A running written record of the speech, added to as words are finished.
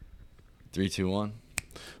3, 2, 1.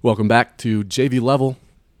 Welcome back to JV Level,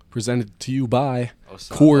 presented to you by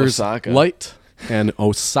Osaka. Coors Osaka. Light and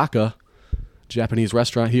Osaka, Japanese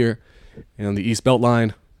restaurant here on the East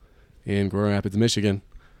Beltline in Grand Rapids, Michigan.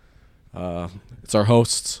 It's our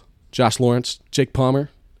hosts, Josh Lawrence, Jake Palmer,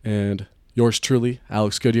 and yours truly,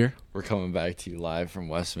 Alex Goodyear. We're coming back to you live from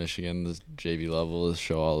West Michigan. This JV Level is a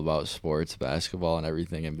show all about sports, basketball, and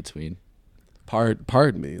everything in between.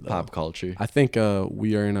 Pardon me, though. Pop culture. I think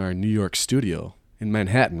we are in our New York studio in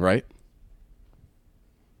Manhattan, right?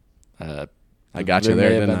 I got you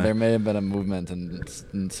there, didn't I? There may have been a movement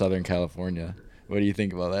in Southern California. What do you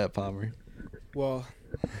think about that, Palmer? Well,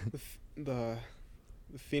 the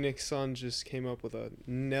Phoenix Suns just came up with a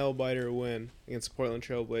nail-biter win against the Portland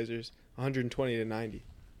Trail Blazers, 120-90.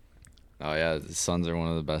 Oh, yeah, the Suns are one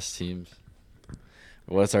of the best teams.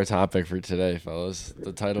 What's our topic for today, fellas?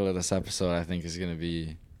 The title of this episode, I think, is going to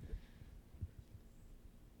be...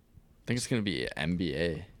 NBA. It's going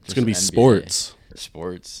to be NBA. sports.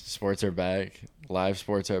 Sports are back. Live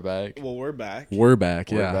sports are back. Well, we're back. We're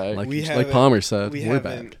back, We're yeah. back. Like Palmer said, we we're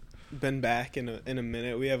haven't back. been back in a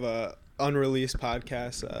minute. We have a unreleased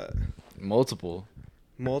podcast. Multiple.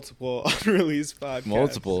 Unreleased podcasts.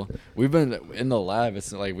 Multiple. We've been in the lab.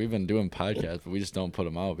 It's like we've been doing podcasts, but we just don't put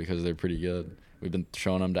them out because they're pretty good. We've been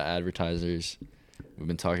showing them to advertisers. We've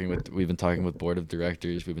been talking with board of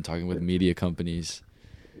directors. We've been talking with media companies.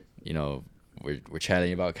 You know, we're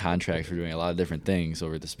chatting about contracts. We're doing a lot of different things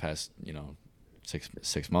over this past,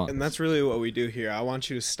 6 months. And that's really what we do here. I want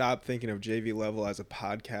you to stop thinking of JV Level as a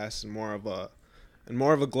podcast and more of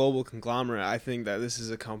a global conglomerate. I think that this is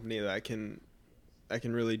a company that can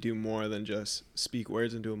really do more than just speak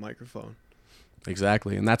words into a microphone.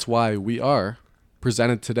 Exactly, and that's why we are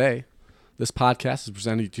presented today. This podcast is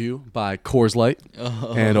presented to you by Coors Light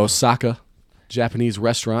and Osaka, Japanese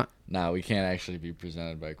restaurant. Nah, we can't actually be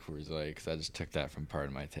presented by Coors Light because I just took that from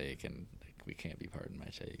Pardon My Take, and we can't be Pardon My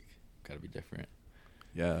Take. Got to be different.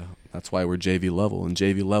 Yeah, that's why we're JV Level, and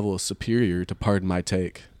JV Level is superior to Pardon My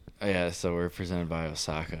Take. Oh, yeah, so we're presented by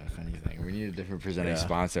Osaka, if anything. We need a different presenting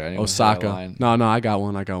sponsor. Anyone Osaka. No, I got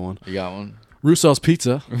one. You got one? Russo's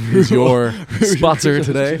Pizza is your sponsor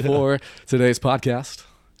today for today's podcast.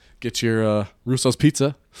 Get your Russo's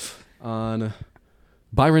Pizza on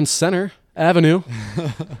Byron Center Avenue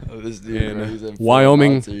This dude, bro, he's in full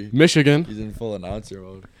Wyoming, announcer. Michigan. He's in full announcer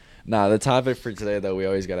mode. Nah, the topic for today, though, we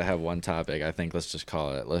always got to have one topic. I think let's just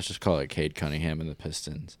call it Cade Cunningham and the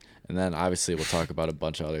Pistons. And then, obviously, we'll talk about a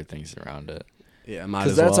bunch of other things around it. Yeah, might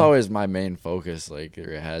Because as that's well. always my main focus, like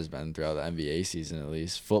it has been throughout the NBA season, at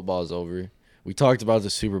least. Football's over. We talked about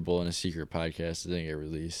the Super Bowl in a secret podcast. It didn't get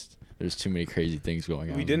released. There's too many crazy things going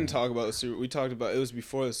on. We didn't talk about the Super. We talked about it was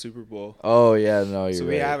before the Super Bowl. Oh, yeah, no, you're So right.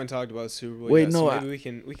 we haven't talked about the Super Bowl. Wait, yet, no, so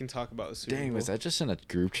maybe we can talk about the Super Bowl. Dang, was that just in a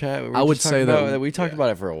group chat? I would say that- we talked yeah. about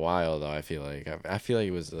it for a while, though. I feel like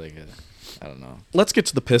it was like I don't know. Let's get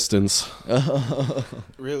to the Pistons.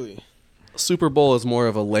 Really? Super Bowl is more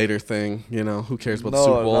of a later thing, Who cares about the No,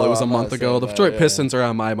 Super Bowl? no, It was a I'm not month ago. saying The that, Detroit yeah. Pistons are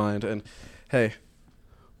on my mind, and hey,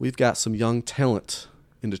 we've got some young talent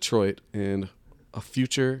in Detroit, and a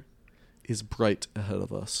future is bright ahead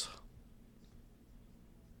of us.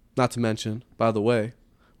 Not to mention, by the way,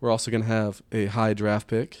 we're also going to have a high draft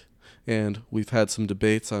pick, and we've had some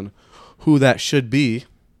debates on who that should be,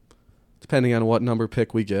 depending on what number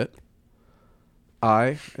pick we get.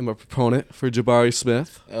 I am a proponent for Jabari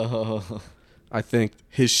Smith. Oh. I think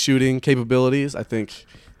his shooting capabilities, I think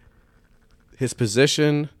his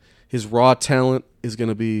position, his raw talent is going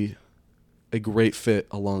to be a great fit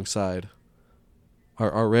alongside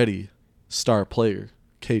our already star player,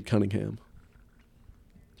 Cade Cunningham.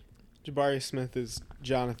 Jabari Smith is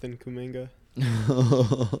Jonathan Kuminga.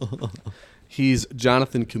 He's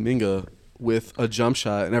Jonathan Kuminga with a jump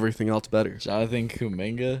shot and everything else better. Jonathan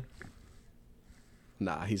Kuminga?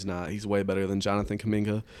 Nah, he's not. He's way better than Jonathan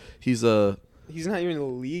Kuminga. He's He's not even in the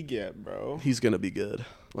league yet, bro. He's going to be good,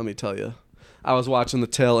 let me tell you. I was watching the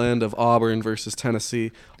tail end of Auburn versus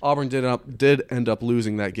Tennessee. Auburn did end up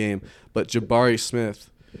losing that game, but Jabari Smith,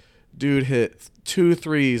 dude hit 2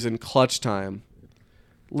 threes in clutch time.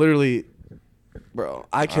 Literally, bro,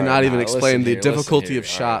 I cannot even explain the difficulty of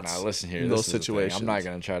shots in those situations. I'm not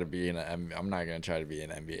gonna try to be an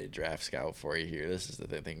NBA draft scout for you here. This is the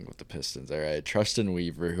thing with the Pistons. All right, Tristan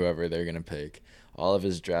Weaver, whoever they're gonna pick, all of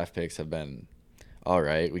his draft picks have been all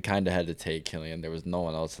right. We kind of had to take Killian. There was no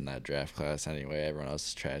one else in that draft class anyway. Everyone else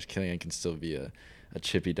is trash. Killian can still be a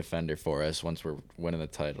chippy defender for us once we're winning the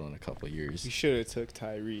title in a couple of years. You should have took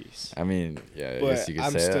Tyrese. I mean, yeah, I But guess you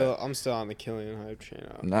could say that. I'm still on the Killian hype train.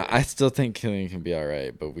 No, I still think Killian can be all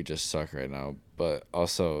right, but we just suck right now. But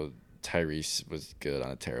also, Tyrese was good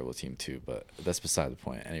on a terrible team too, but that's beside the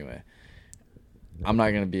point. Anyway, I'm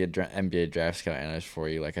not gonna be a NBA draft scout analyst for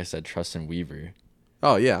you. Like I said, Tristan Weaver.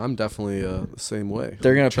 Oh yeah, I'm definitely the same way.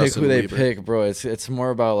 They're gonna pick Tristan who they Weaver. pick, bro. It's more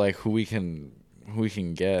about like who we can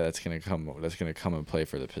get that's gonna come and play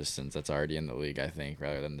for the Pistons. That's already in the league, I think,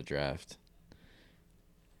 rather than the draft.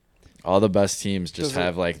 All the best teams just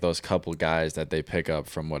have like those couple guys that they pick up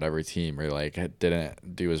from whatever team or like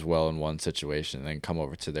didn't do as well in one situation and then come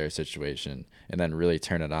over to their situation and then really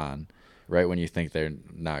turn it on right when you think they're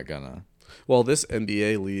not gonna. Well, this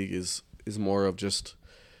NBA league is more of just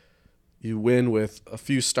you win with a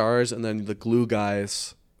few stars and then the glue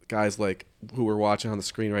guys like who we're watching on the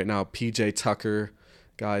screen right now, PJ Tucker,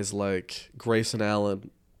 guys like Grayson Allen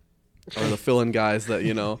are the fill-in guys that,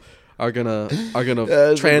 you know, are gonna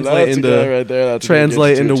translate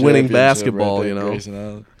into winning basketball, you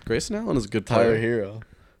know. Grayson Allen is a good player. Tyler Hero.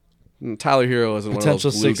 Tyler Hero isn't Potential one of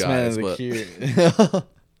those glue 6 man guys, of but the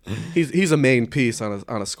he's a main piece on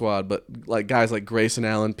a squad. But like guys like Grayson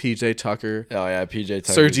Allen, PJ Tucker, Oh yeah, PJ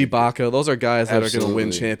Tucker. Serge Ibaka, those are guys that are going to win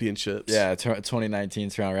Absolutely. championships. Yeah, 2019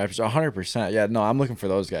 Toronto Raptors, 100%. Yeah, no, I'm looking for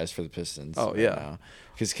those guys for the Pistons. Oh, yeah.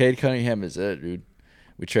 Because Cade Cunningham is it, dude.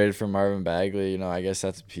 We traded for Marvin Bagley. You know, I guess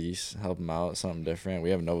that's a piece. Help him out, something different. We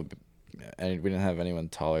didn't have anyone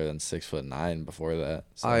taller than 6'9" before that.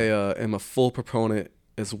 So. I am a full proponent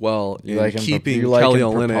as well You in like him keeping you like Kelly him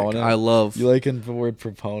Olynyk. proponent? I love. You liking the word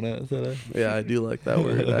proponent today? Yeah, I do like that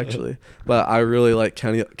word actually. But I really like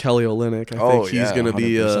Kelly Olynyk. I think he's going to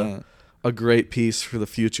be 100%. a great piece for the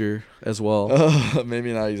future as well.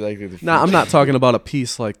 Maybe not exactly the future. Nah, I'm not talking about a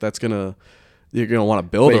piece like that's you're gonna want to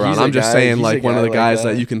build Wait, around. he's a I'm just guy- saying he's a like one of guy the like guys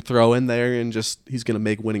that that. you can throw in there and just he's gonna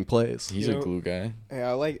make winning plays. He's You a know- glue guy. Hey,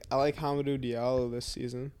 I like Hamidou Diallo this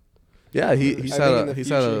season. Yeah, he's I had think in a the he's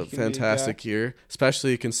future had a he can be a fantastic guy. year,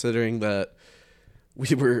 especially considering that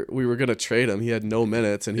we were gonna trade him. He had no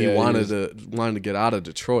minutes and he Yeah, he wanted to get out of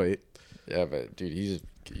Detroit. Yeah, but dude,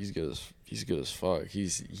 he's good as fuck. He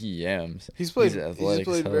yams. He's played athletic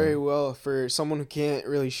as hell. very well for someone who can't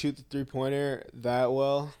really shoot the 3-pointer that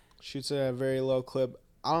well. Shoots it at a very low clip.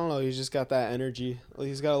 I don't know. He's just got that energy. Like,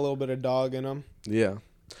 he's got a little bit of dog in him. Yeah,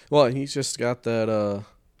 well, he's just got that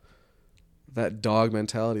dog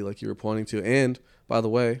mentality like you were pointing to. And by the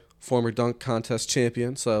way, former dunk contest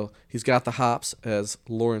champion, so he's got the hops as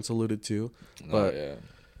Lawrence alluded to. But yeah,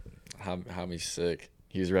 Hami's sick.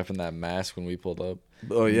 He was repping that mask when we pulled up.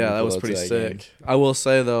 oh yeah, that was pulled up to pretty that sick. game. I will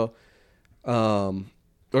say though,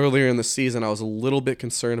 earlier in the season, I was a little bit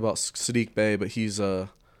concerned about Sadiq Bey, but he's over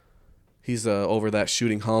that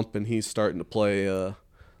shooting hump and he's starting to play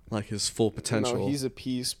like his full potential. No, he's a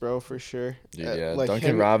piece, bro, for sure. Dude, yeah, Like Duncan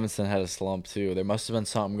him- Robinson had a slump too. There must have been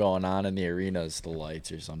something going on in the arenas, the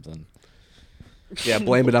lights or something. Yeah,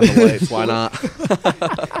 blame it on the lights. Why not?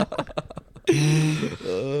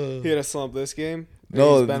 He had a slump this game.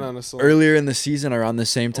 No, He's been on a slump. earlier in the season, around the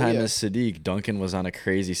same time yeah. as Sadiq, Duncan was on a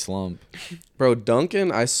crazy slump. Bro,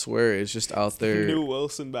 Duncan, I swear, is just out there. New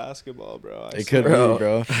Wilson basketball, bro. I It swear. could Bro. be,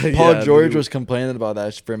 bro. Yeah, Paul George dude. was complaining about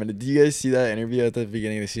that for a minute. Did you guys see that interview at the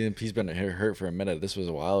beginning of the season? He's been hurt for a minute. This was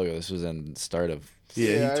a while ago. This was in the start of. Yeah,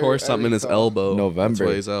 Yeah, he tore I something in his recall. elbow. November. That's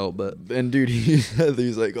why he's out. But And dude, he's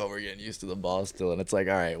like, "Oh, we're getting used to the ball still," and it's like,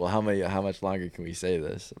 all right, well, how much longer can we say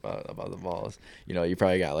this about the balls? You know, you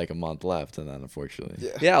probably got like a month left, and then unfortunately,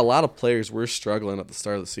 yeah, a lot of players were struggling at the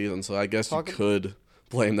start of the season, so I guess you Talking- could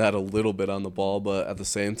blame that a little bit on the ball. But at the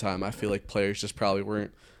same time, I feel like players just probably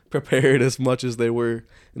weren't prepared as much as they were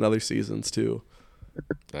in other seasons too.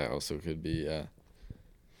 that also could be. Yeah,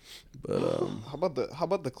 But How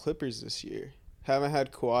about the Clippers this year? Haven't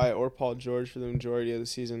had Kawhi or Paul George for the majority of the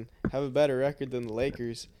season. Have a better record than the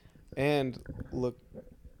Lakers, and look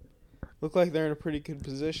like they're in a pretty good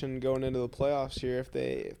position going into the playoffs here if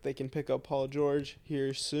they can pick up Paul George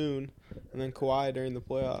here soon, and then Kawhi during the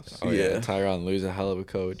playoffs. oh yeah, Yeah. Tyronn Lue's a hell of a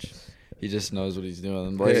coach. He just knows what he's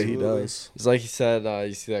doing. yeah, Like, he does. It's like he said.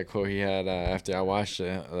 You see that quote he had after I watched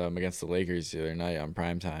it against the Lakers the other night on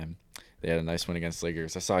primetime. They had a nice win against the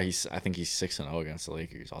Lakers. I think he's 6-0 against the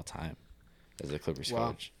Lakers all time as a Clippers Wow.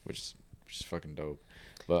 coach, which is fucking dope.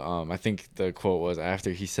 But I think the quote was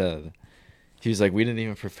after he said, he was like, "We didn't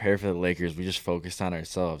even prepare for the Lakers. We just focused on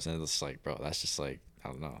ourselves." And it's like, bro, that's just like, I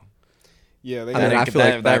don't know, Yeah, they I mean, think I feel that-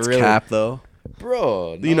 like that that's really- cap though.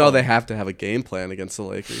 bro. You know no. they have to have a game plan against the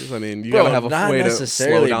Lakers. I mean, you Bro, gotta have a not way to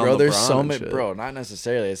necessarily, slow down bro. There's LeBron so and many, shit. bro. Not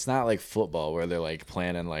necessarily. It's not like football where they're like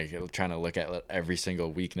planning, like trying to look at every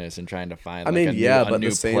single weakness and trying to find. I Like, mean, a yeah, new, but a at the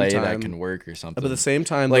new same play time- that can work or something. But at the same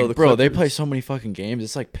time, like, though, the bro, they Clippers- play so many fucking games.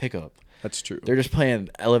 It's like pickup. That's true. They're just playing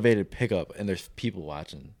elevated pickup, and there's people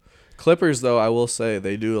watching. Clippers, though, I will say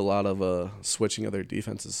they do a lot of switching of their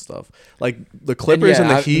defenses stuff. Like the Clippers and,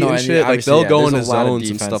 yeah, the Heat no, and and shit, like obviously, they'll yeah, go there's into a lot of zones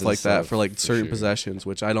and stuff defensive like that stuff, for like for certain sure. possessions,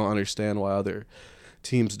 which I don't understand why other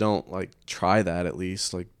teams don't like try that at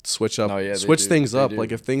least. Like switch up, No, yeah, they switch do. things They up. do.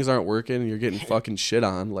 Like if things aren't working and you're getting fucking shit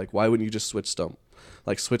on, like why wouldn't you just switch them?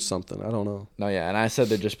 Like switch something. I don't know. No, yeah, and I said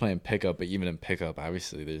they're just playing pickup, but even in pickup,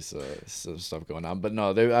 obviously there's some stuff going on. But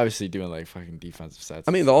no, they're obviously doing like fucking defensive sets.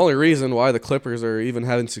 I mean, the only reason why the Clippers are even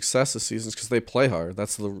having success this season is because they play hard.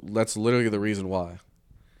 That's literally the reason why.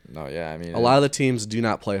 No, yeah, I mean A lot of the teams do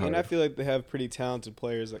not play And hard. I feel like they have pretty talented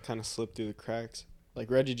players that kind of slip through the cracks. Like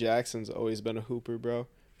Reggie Jackson's always been a hooper, bro.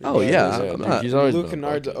 Oh, yeah, Regardless. I'm dude, not- he's always Luke been a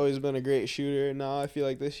Kennard's bucket. always been a great shooter. Now I feel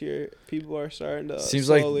like this year people are starting to Seems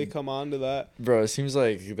like- slowly come on to that. Bro, it seems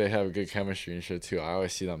like they have good chemistry and shit too. I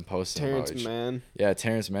always see them posting. Terrence about each- Mann, Yeah,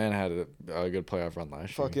 Terrence Mann had a good playoff run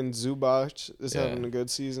last year. fucking Zubac is Yeah. having a good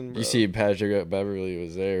season, bro. You see Patrick Beverly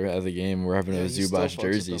was there at the game repping Yeah, a he still Zubac fucks with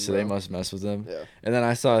jersey, them, so they bro. must mess with him. Yeah. And then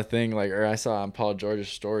I saw a thing I saw on Paul George's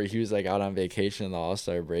story. He was like out on vacation in the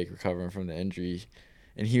All-Star break, recovering from the injury,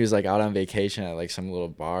 and he was like out on vacation at like some little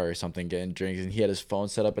bar or something, getting drinks, and he had his phone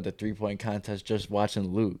set up at the 3-point contest, just watching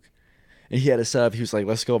Luke. And he had it set up. He was like,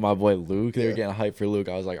 "Let's go, my boy Luke." They were getting hyped for Luke.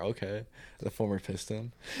 I was like, "Okay," the former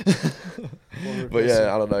Piston. But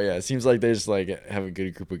yeah, I don't know. Yeah, it seems like they just like have a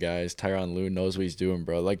good group of guys. Tyronn Lue knows what he's doing,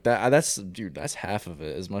 bro. Like that. That's half of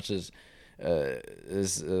it. As much as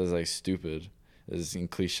is like stupid, as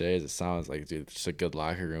cliche as it sounds, like dude, just a good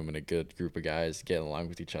locker room and a good group of guys getting along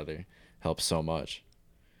with each other helps so much.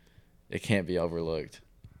 It can't be overlooked.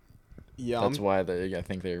 Yeah, That's why I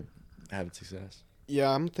think they're having success.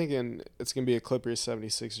 I'm thinking it's gonna be a Clippers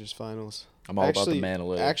 76ers finals. I'm all about the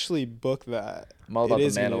analytics. Actually, book that. I'm all It about the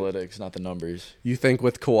is gonna- analytics, not the numbers. You think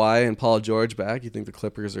with Kawhi and Paul George back, you think the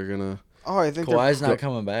Clippers are gonna Oh, I think they're- Kawhi's not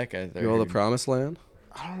coming back. I go to the promised land?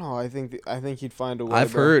 I don't know. I think he'd find a way.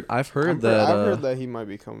 I've bro. heard I've that. heard that he might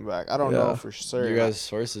be coming back. I don't yeah. know for sure. Your guys'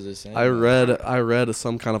 sources are saying. I that. read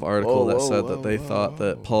some kind of article that Whoa, said whoa, that they whoa, thought whoa.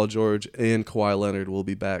 that Paul George and Kawhi Leonard will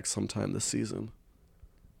be back sometime this season.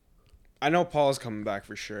 I know Paul's coming back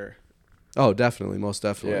for sure. Oh, definitely, most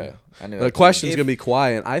definitely. Yeah, I knew The that. question's If- gonna be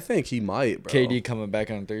Kawhi, and I think he might, bro. KD coming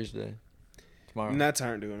back on Thursday. Tomorrow. Nets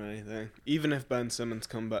aren't doing anything. Even if Ben Simmons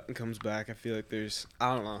comes back, I feel like there's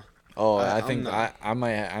I don't know Oh, I- I I'm think not-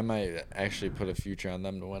 I might actually put a future on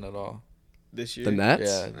them to win it all. this year. The Nets.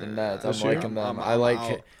 Yeah, the Nets. I'm This year? liking them. I'm I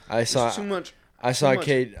out. I saw There's too much. I saw much.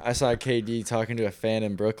 I saw KD talking to a fan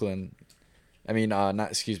in Brooklyn. I mean, not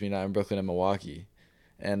in Brooklyn, in Milwaukee,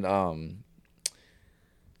 and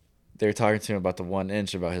they were talking to him about the 1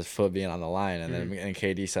 inch, about his foot being on the line, and then and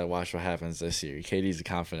KD said, "Watch what happens this year." KD's a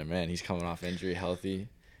confident man. He's coming off injury, healthy.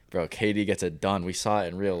 Bro, KD gets it done. We saw it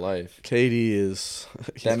in real life. KD is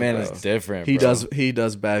That man bro. is different. He bro.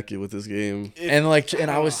 does back it with his game. And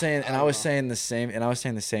I was saying the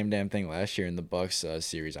same damn thing last year in the Bucks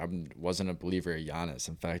series. I wasn't a believer of Giannis.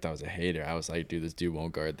 In fact, I was a hater. I was like, dude, this dude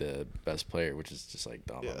won't guard the best player, which is just like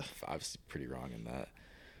dumb. Yeah. I'm obviously pretty wrong in that.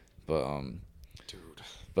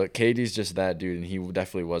 But KD's just that dude, and he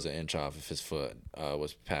definitely was an inch off if his foot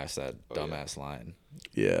was past that dumbass line.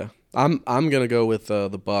 Yeah, I'm gonna go with the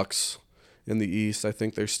Bucks in the East. I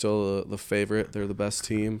think they're still the favorite. They're the best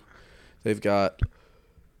team. They've got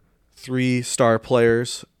 3 star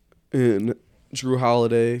players in Drew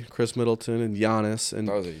Holiday, Chris Middleton, and Giannis. And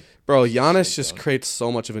That was a bro, Giannis sick just dunk. creates so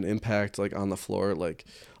much of an impact like on the floor. Like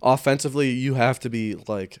offensively, you have to be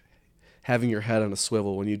like having your head on a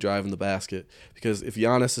swivel when you drive in the basket, because if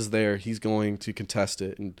Giannis is there, he's going to contest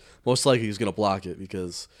it, and most likely he's going to block it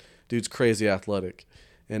because dude's crazy athletic.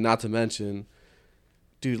 And not to mention,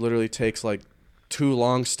 dude literally takes like 2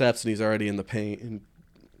 long steps and he's already in the paint, and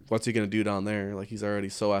what's he going to do down there? Like, he's already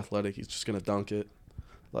so athletic, he's just going to dunk it.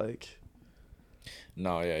 Like,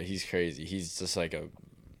 No, yeah, he's crazy. He's just like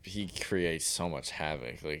he creates so much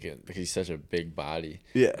havoc. He's such a big body.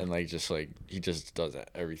 Yeah. And he just does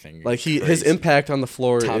everything. like his crazy. impact on the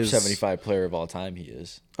floor Top is 75 player of all time. He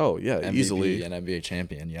is Oh yeah, MVP easily. and NBA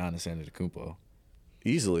champion Giannis Antetokounmpo.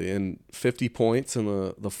 Easily, and 50 points in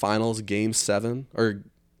the finals, Game 7 or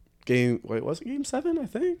was it Game 7? I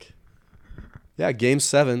think. Yeah, Game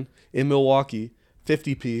 7 in Milwaukee,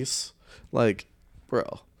 50 piece. Like,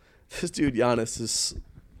 bro, this dude Giannis is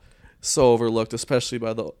so overlooked, especially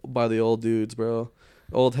by the old dudes, bro.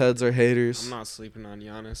 Old heads are haters. I'm not sleeping on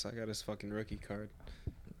Giannis. I got his fucking rookie card.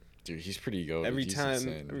 Dude, he's pretty good. Every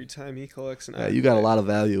time he collects an Yeah, you got a lot of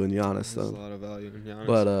value in Giannis, There's a though. lot of value in Giannis.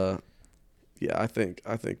 But yeah, I think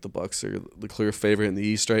the Bucks are the clear favorite in the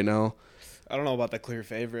East right now. I don't know about the clear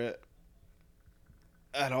favorite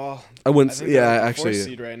at all. I wouldn't. think Yeah, they're like the actually, fourth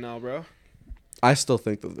seed right now, bro. I still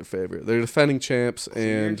think that they're favorite. They're defending champs, Who's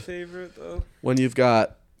your and favorite though? when you've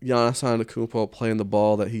got Giannis Antetokounmpo playing the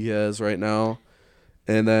ball that he has right now,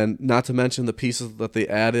 and then not to mention the pieces that they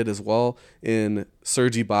added as well in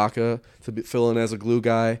Serge Ibaka to fill in as a glue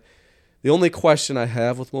guy. The only question I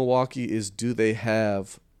have with Milwaukee is, do they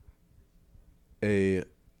have a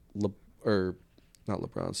not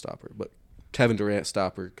LeBron stopper, but Kevin Durant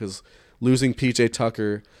stopper? Because losing PJ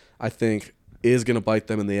Tucker, I think, is going to bite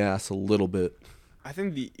them in the ass a little bit. I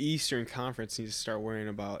think the Eastern Conference needs to start worrying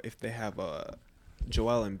about if they have a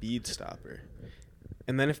Joel Embiid stopper.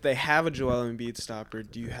 And then if they have a Joel Embiid stopper,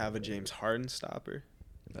 do you have a James Harden stopper?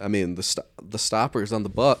 I mean, the stoppers on the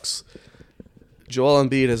Bucks. Joel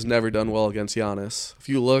Embiid has never done well against Giannis. If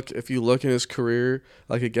you look in his career,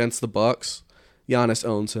 like against the Bucks, Giannis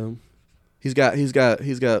owns him. He's got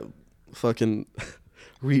fucking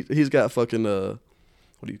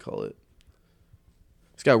what do you call it?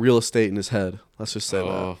 He's got real estate in his head. Let's just say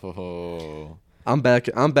that. I'm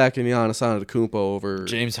backing Giannis Antetokounmpo over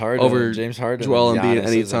James Harden. over James Harden. Joel and Embiid Giannis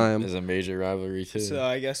anytime. is a major rivalry too. So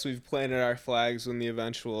I guess we've planted our flags when the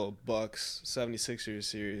eventual Bucks 76ers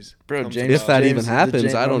series. Bro, comes James, If that about. even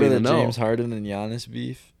happens, I don't remember even the know. James Harden and Giannis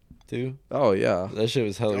beef too. Oh yeah. That shit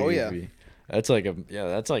was hella Oh, yeah. goofy. That's a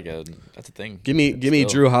thing. Give me Still.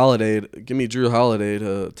 Drew Holiday. Give me Drew Holiday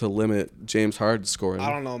to limit James Harden scoring. I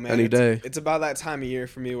don't know, man. Any day. It's about that time of year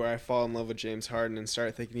for me where I fall in love with James Harden and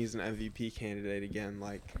start thinking he's an MVP candidate again.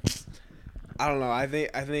 Like, I don't know. I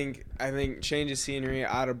think change of scenery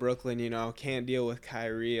out of Brooklyn. Can't deal with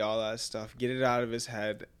Kyrie, all that stuff. Get it out of his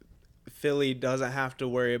head. Philly doesn't have to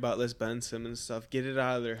worry about this Ben Simmons stuff. Get it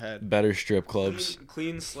out of their head. Better strip clubs.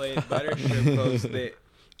 Clean slate, better strip clubs.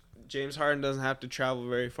 James Harden doesn't have to travel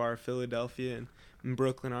very far. Philadelphia and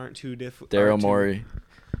Brooklyn aren't too difficult. Daryl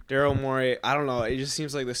Morey. I don't know. It just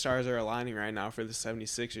seems like the stars are aligning right now for the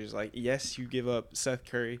 76ers. Like, yes, you give up Seth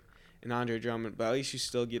Curry and Andre Drummond, but at least you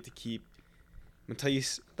still get to keep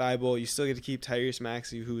Matisse Thybulle. You still get to keep Tyrese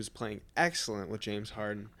Maxey, who is playing excellent with James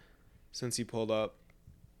Harden since he pulled up.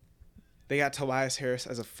 They got Tobias Harris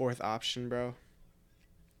as a fourth option, bro.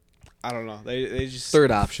 I don't know. They just Third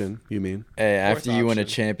option, you mean? Hey, Fourth after you win a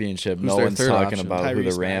option. championship, Who's no their one's third talking option? about who the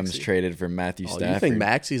Tyrese Rams Maxey. traded for Matthew Oh, Stafford. you think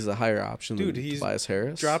Maxey's the higher option Dude, than he's Tobias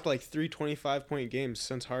Harris? dropped like 3 25-point games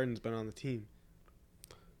since Harden's been on the team.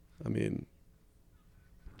 I mean,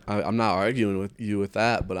 I'm not arguing with you with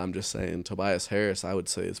that, but I'm just saying Tobias Harris, I would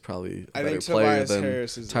say, is probably a I better think player Tobias than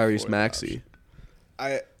Harris is the Tyrese fourth Maxey. option.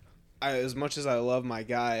 I as much as I love my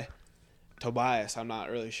guy Tobias, I'm not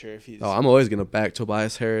really sure if he's. Oh, I'm always gonna back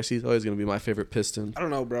Tobias Harris. He's always gonna be my favorite Piston. I don't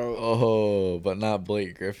know, bro. Oh, but not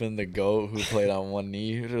Blake Griffin, the GOAT who played on one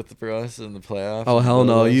knee for us in the playoffs. Oh hell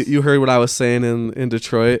no! You heard what I was saying in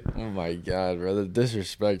Detroit? Oh my God, bro! The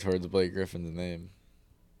disrespect towards Blake Griffin's name.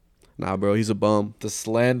 Nah, bro, he's a bum. The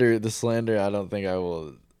slander. I don't think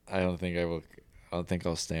I'll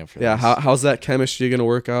stand for. Yeah, this. how's that chemistry gonna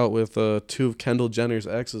work out with two of Kendall Jenner's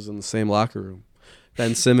exes in the same locker room?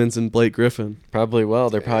 Ben Simmons and Blake Griffin. Probably well.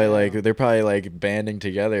 They're probably like banding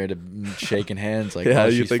together and shaking hands like, Yeah, oh,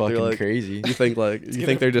 you she's think they're fucking like- crazy. You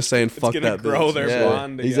think they're just saying fuck gonna that grow bitch? their Yeah,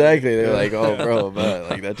 bond together. exactly. They're Yeah. like, oh, bro, but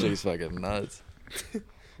like that chick's fucking nuts,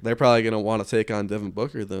 They're probably gonna want to take on Devin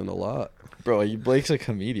Booker then a lot. bro. Blake's a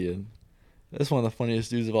comedian. That's one of the funniest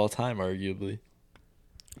dudes of all time, arguably.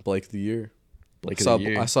 Blake of the year. Blake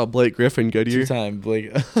I saw Blake Griffin good year. Two-time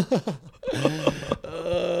Blake.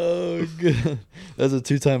 Oh, good. That's a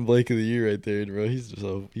two-time Blake of the year right there, bro. He's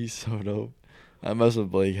so dope. I mess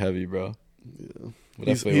with Blake heavy, bro. Yeah.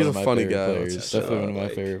 He's He's one a of my funny favorite guy. Players. Let's Definitely shout one of my out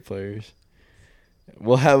Blake. favorite players.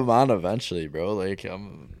 We'll have him on eventually, bro. Like Yeah.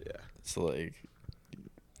 it's like.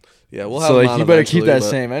 Yeah, we'll have So him like on you better keep eventually, that but-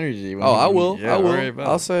 same energy. When Oh, you- I will. Yeah, I will. alright, bet.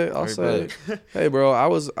 I'll say. Alright, bet. Hey, bro, I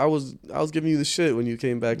was giving you the shit when you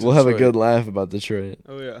came back. To We'll have a Detroit. good laugh about Detroit.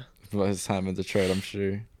 Oh yeah. About his time in Detroit, I'm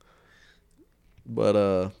sure.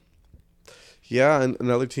 But yeah, and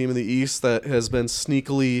another team in the East that has been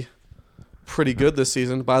sneakily pretty good this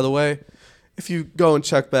season. By the way, if you go and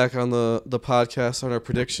check back on the podcast on our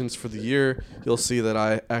predictions for the year, you'll see that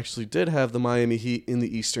I actually did have the Miami Heat in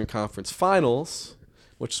the Eastern Conference Finals,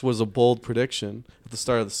 which was a bold prediction at the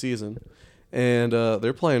start of the season. And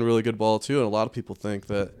they're playing really good ball too, and a lot of people think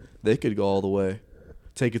that they could go all the way,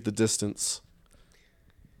 take it the distance.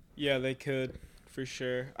 Yeah, they could, for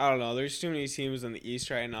sure. I don't know. There's too many teams in the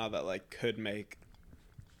East right now that like could make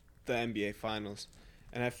the NBA Finals,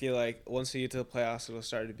 and I feel like once we get to the playoffs, it'll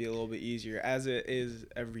start to be a little bit easier, as it is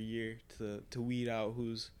every year, to weed out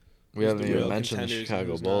who's. We who's haven't the even real mentioned the contenders and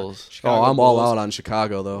Chicago who's not. Bulls. Chicago Oh, I'm all Bulls. out on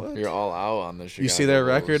Chicago though. What? You're all out on the Chicago You see their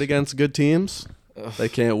record Bulls. against good teams? Ugh. They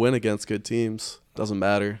can't win against good teams. Doesn't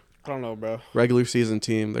matter. I don't know, bro. Regular season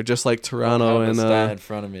team. They're just like I Toronto don't have and the stat in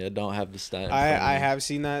front of me. I don't have the stat in front of me. I have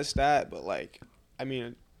seen that stat, but like, I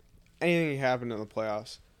mean, anything can happen in the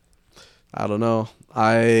playoffs. I don't know.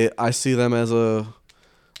 I see them as a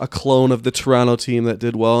clone of the Toronto team that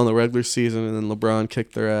did well in the regular season, and then LeBron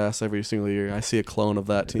kicked their ass every single year. I see a clone of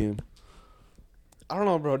that team. I don't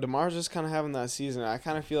know, bro. DeMar's just kind of having that season. I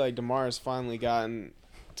kind of feel like DeMar has finally gotten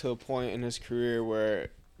to a point in his career where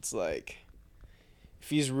it's like, if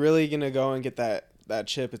he's really gonna go and get that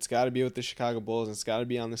chip, it's got to be with the Chicago Bulls. And it's got to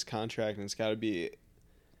be on this contract, and it's got to be.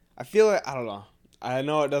 I feel like I don't know. I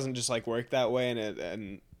know it doesn't just like work that way,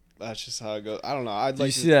 and that's just how it goes. I don't know. I'd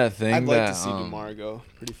like see that thing I'd like that to see DeMar go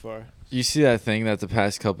pretty far. you see that thing that the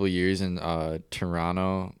past couple years in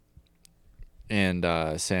Toronto and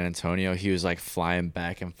San Antonio, he was like flying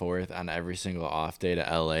back and forth on every single off day to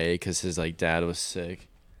LA because his like dad was sick.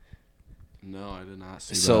 No, I did not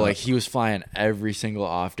see that. So like he was flying every single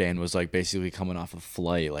off day and was like basically coming off a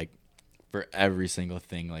flight like for every single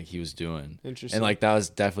thing like he was doing. Interesting. And like that was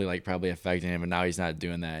definitely like probably affecting him, and now he's not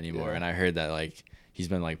doing that anymore. Yeah. And I heard that like he's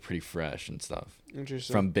been like pretty fresh and stuff.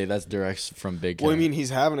 Interesting. From big, that's direct from Big. Well, I Cat. mean, he's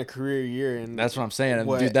having a career year, and That's what I'm saying,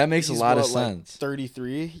 what, dude. That makes a he's lot of what, like, sense.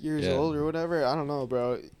 33 years Yeah. old or whatever. I don't know,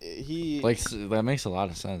 bro. He Like that makes a lot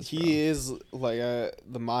of sense. he bro. is like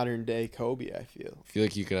the modern day Kobe. I feel. I feel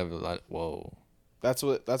like you could have a lot. Whoa. That's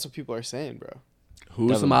what people are saying, bro. Who's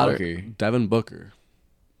the Devin modern? Booker. Devin Booker.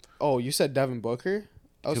 Oh, you said Devin Booker?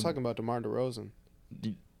 I was Could- talking about DeMar DeRozan.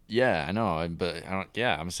 Yeah, I know, but I don't.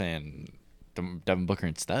 Yeah, I'm saying Devin Booker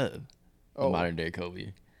instead. The Oh, modern day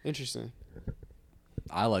Kobe. interesting.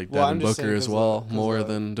 I like Well, I'm Devin just Booker saying as 'cause, well 'cause, more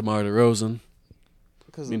than DeMar DeRozan.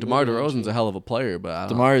 Because I mean, DeMar DeRozan's a hell of a player, but I don't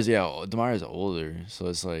DeMar is older, so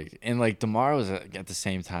it's like, and like DeMar was at the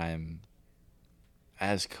same time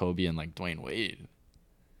as Kobe and like Dwayne Wade.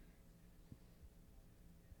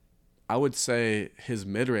 I would say his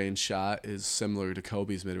mid-range shot is similar to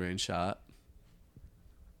Kobe's mid-range shot.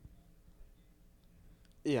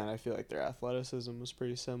 Yeah, and I feel like their athleticism was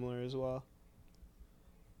pretty similar as well.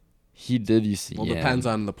 He did used to. Well, yam. depends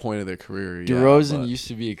on the point of their career. DeRozan but used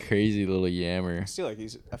to be a crazy little yammer. I feel like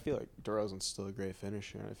DeRozan's still a great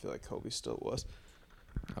finisher, and I feel like Kobe still was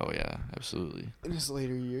Oh yeah, absolutely. in his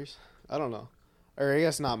later years. I don't know, or I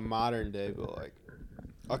guess not modern day, but like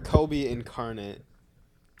a Kobe incarnate.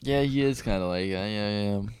 Yeah, he is kind of like that.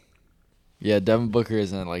 Yeah. Yeah, Devin Booker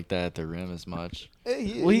isn't like that at the rim as much.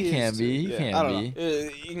 He can is be. too. He can I don't be. know.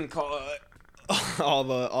 You can call it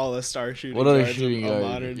all the star shooting. What other guards shooting of guards?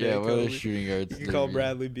 modern day Yeah, what other Kobe. shooting guards? You could call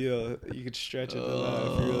Bradley Beal. You could stretch it to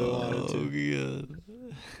that if you really wanted to. Good.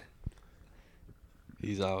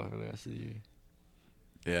 He's out for the rest of the year.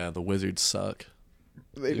 yeah, the Wizards suck.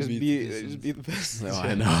 They just beat the Pistons. No,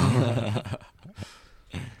 I know.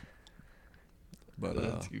 But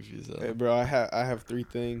That's goofy as hell. Hey, bro, I have 3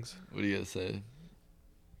 things. What do you gotta say?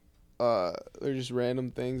 They're just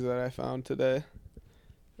random things that I found today.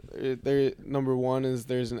 They're number 1 is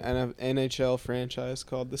there's an NHL franchise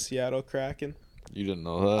called the Seattle Kraken. You didn't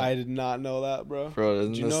know that? I did not know that, bro. Bro,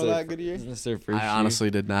 isn't Did you this know their, that, Goodyear? Isn't this their first I year? honestly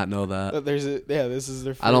did not know that. This is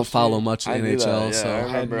their first I don't follow year. much I in knew that, NHL, yeah, so I had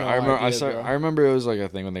remember. no I remember. idea, bro. I remember it was like a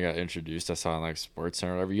thing when they got introduced. I saw it on like Sports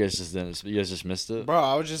Center or whatever. You guys just didn't. You guys just missed it. Bro,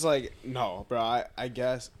 I was just like, no, bro. I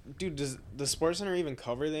guess, dude. Does the Sports Center even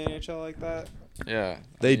cover the NHL like that? Yeah,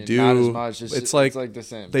 They Not as do. much. It's like the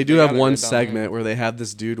same. they do got have it one right down segment there. where they have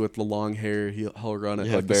this dude with the long hair. He'll run it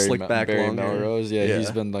Yeah, like the slick back Barry long hair. Melrose. Yeah, Yeah. he's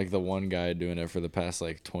been like the one guy doing it for the past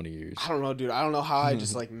like 20 years. I don't know, dude. I don't know how I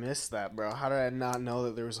just like missed that, bro. How did I not know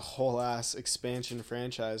that there was a whole ass expansion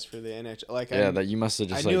franchise for the NHL? Like, Yeah, that you must have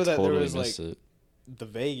just I knew like that there totally was, missed like, it. the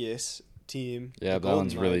Vegas team. Yeah, the that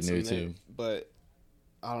one's Golden really Knights, new and too. But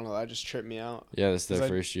I don't know. That just tripped me out. Yeah, that's their 'Cause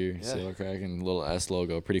first year. yeah. Seattle Kraken, little S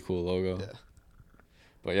logo, pretty cool logo. Yeah.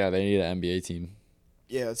 But yeah, they need an NBA team.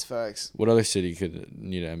 Yeah, that's facts. What other city could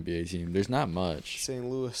need an NBA team? There's not much. St.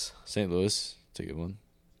 Louis. St. Louis, it's a good one.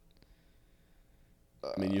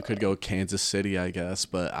 I mean, you could go Kansas City, I guess,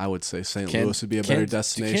 but I would say St. Kan- Louis would be a better Kan-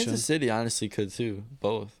 destination. Kansas City honestly could too.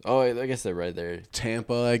 Both. Oh, I guess they're right there.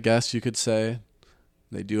 Tampa, I guess you could say.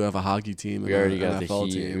 They do have a hockey team. We and already an got the NFL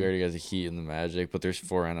Heat. team. We already got the Heat and the Magic, but there's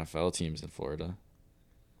 4 NFL teams in Florida.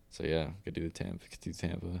 So yeah, could do Tampa. Could do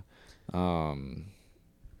Tampa.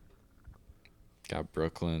 Got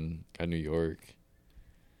Brooklyn. Got New York.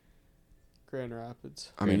 Grand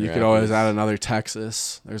Rapids. I mean, Grand you could always Rapids. add another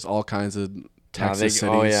Texas. There's all kinds of Texas cities.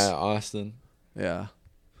 Oh yeah, Austin, Yeah.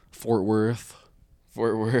 Fort Worth.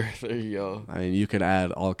 Fort Worth. There you go. I mean, you could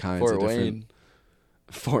add all kinds Fort of different. Wayne.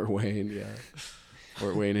 Fort Wayne, yeah.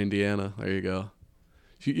 Fort Wayne, Indiana. There you go.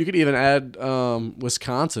 You could even add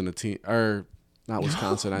Wisconsin, a team, or Not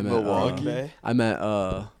Wisconsin. I meant Milwaukee? Bay? I meant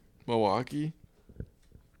Milwaukee.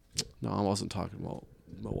 no, I wasn't talking about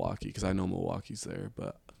Milwaukee because I know Milwaukee's there.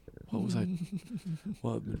 But what was I?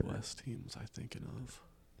 What Midwest team was I thinking of?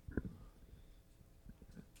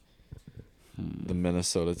 The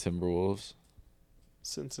Minnesota Timberwolves.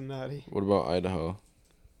 Cincinnati. What about Idaho?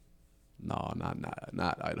 No,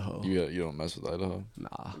 not Idaho. You don't mess with Idaho.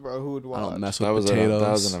 Nah, Bro, who would I watch? don't mess That with was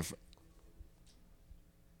potatoes. that was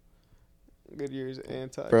Goodyear's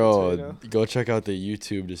anti bro. potato. Go check out the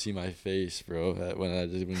YouTube to see my face, bro. When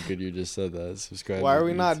Goodyear just said that. Subscribe. Why to are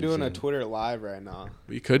we the not YouTube doing a channel. Twitter live right now?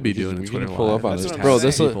 We could be We can- doing a we Twitter can pull live. up on That's this. what I'm Bro, saying.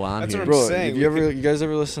 this people on That's here. what I'm Bro, saying. you guys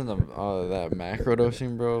ever listen to that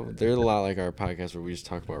macrodosing, bro? They're a lot like our podcast where we just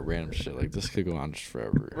talk about random shit. Like this could go on just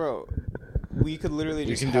forever. Bro, we could literally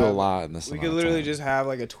we just can have, do a lot in this. We amount could of literally time. just have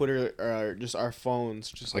like a Twitter or just our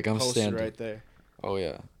phones just Like, like I'm posted standing. right there. Oh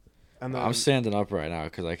yeah. And then I'm standing up right now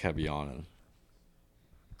because I kept yawning.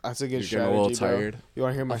 that's a good You're strategy, getting a little bro. tired. You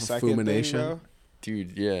want to hear my Off of second thing, Fumination? bro?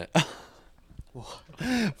 Dude, yeah.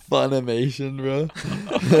 Funimation, bro.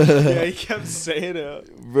 Yeah, he kept saying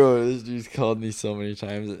it. Bro, this dude's called me so many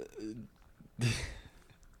times.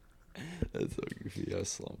 That's so goofy. I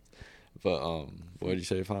slumped. But what did you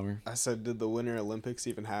say, Palmer? I said, did the Winter Olympics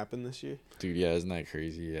even happen this year? Dude, yeah, isn't that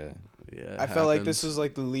crazy? Yeah. Yeah, I felt like this was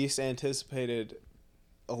like the least anticipated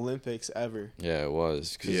Olympics ever. Yeah, it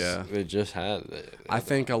was. 'Cause Yeah. They just had it. I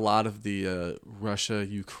think a lot of the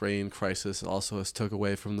Russia-Ukraine crisis also has took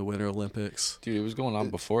away from the Winter Olympics. Dude, it was going on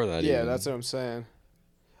before that. Yeah, even. that's what I'm saying.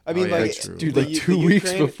 I Oh, mean, yeah, like, that's true. Dude, the like U- 2 the weeks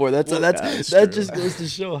Ukraine- before. That that's true. just goes to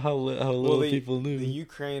show how little the, people knew. The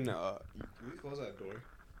Ukraine. Close that door.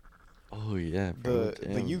 Oh yeah, bro. The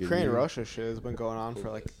Damn, Ukraine good Russia shit has been going on for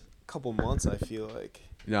like a couple months. I feel like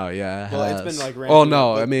No, yeah. It Well, it's has. been, like, Oh ramping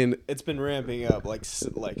no, up, but- I mean, it's been ramping up, like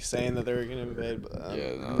saying that they're gonna invade, but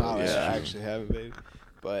Yeah, no, not that's that true. they actually have invaded.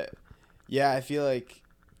 But yeah, I feel like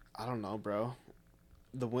I don't know, bro.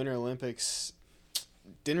 The Winter Olympics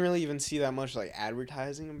didn't really even see that much like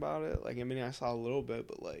advertising about it. Like I mean, I saw a little bit,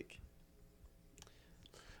 but like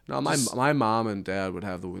no. My just- my mom and dad would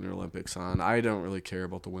have the Winter Olympics on. I don't really care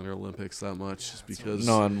about the Winter Olympics that much, just because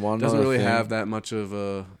No, and one it doesn't other really thing- have that much of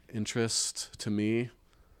a interest to me.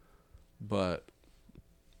 But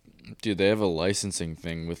Dude, they have a licensing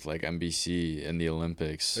thing with like NBC and the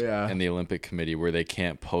Olympics Yeah. and the Olympic Committee where they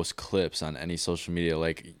can't post clips on any social media.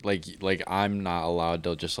 Like I'm not allowed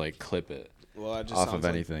to just like clip it well, that just off sounds of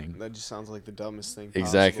like- anything. that just sounds like the dumbest thing.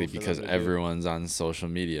 Exactly, possible for because them to do. everyone's on social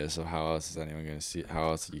media. So how else is anyone gonna see? How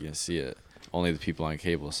else are you gonna see it? Only the people on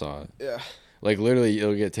cable saw it. Yeah. Like literally,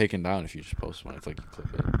 it'll get taken down if you just post one. If like you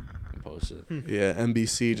clip it and post it. yeah,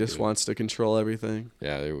 NBC just Dude. wants to control everything.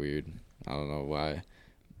 Yeah, they're weird. I don't know why.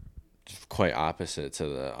 Quite opposite to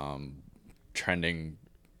the trending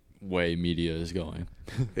way media is going.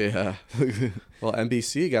 Yeah. Well,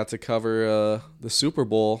 NBC got to cover the Super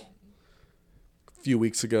Bowl a few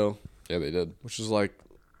weeks ago, Yeah, they did. which was like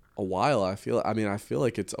a while. I feel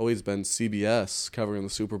like it's always been CBS covering the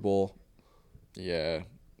Super Bowl. Yeah.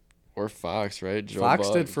 Or Fox, right? Fox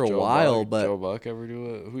did for a while, but Joe Buck ever do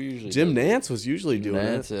it? Who usually Jim does it? Nance was usually doing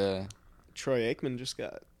Nance, it. yeah. Troy Aikman just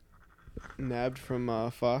got nabbed from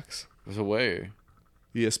Fox. So where?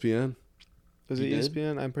 ESPN Was He it did?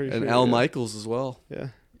 ESPN? I'm pretty and sure. Al yeah. Michaels as well. Yeah.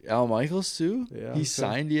 Al Michaels too? Yeah. He Okay.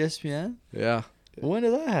 signed ESPN? Yeah. When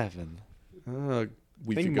did that happen? A I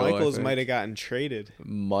week think ago, Michaels think. might have gotten traded.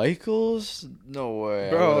 Michaels? No way.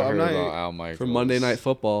 Bro, I would have I'm heard not- about Al Michaels. for Monday Night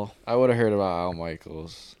Football. I would have heard about Al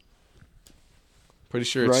Michaels. Pretty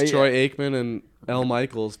sure it's Right. Troy Aikman and Al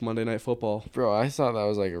Michaels Monday Night Football. Bro, I thought that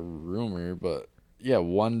was like a rumor, but yeah,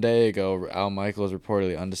 one day ago, Al Michaels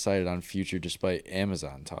reportedly undecided on future despite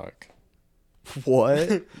Amazon talk. What?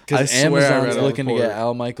 Because I swear I Amazon's read a looking to get report.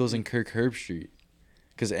 Al Michaels and Kirk Herbstreit.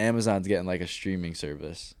 Because Amazon's getting like a streaming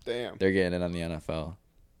service. Damn. They're getting it on the NFL.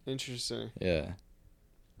 Interesting. Yeah.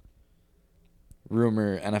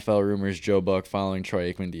 NFL rumors, Joe Buck following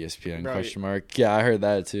Troy Aikman to ESPN, Bro, question mark. Yeah, I heard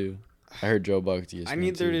that too. I heard Joe Buck to ESPN I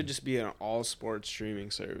need there too. to just be an all sports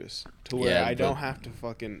streaming service to where Yeah, I don't but- have to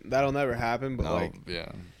fucking. That'll never happen, but No, like.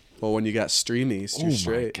 yeah. Well, when you got streamies, Oh you're my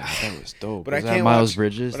straight. god, that was dope. But was I that can't Miles watch-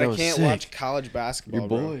 Bridges? But that I was can't sick. watch college basketball. Your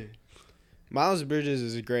bro. boy. Miles Bridges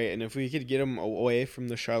is great, and if we could get him away from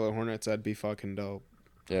the Charlotte Hornets, that'd be fucking dope.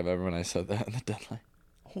 Yeah, remember when I said that in the deadline?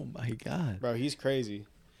 Oh my god. Bro, he's crazy.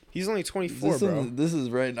 He's only 24, bro. This is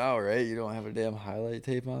right now, right? You don't have a damn highlight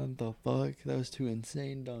tape on? The fuck? That was two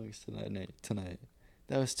insane dunks tonight.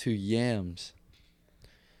 That was two yams.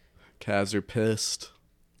 Cavs are pissed.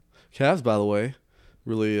 Cavs, by the way,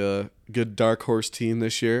 really a good dark horse team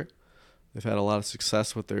this year. They've had a lot of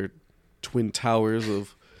success with their twin towers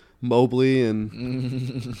of Mobley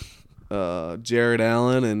and Jared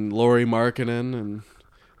Allen and Lauri Markkanen, and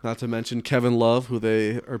not to mention Kevin Love, who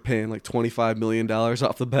they are paying like $25 million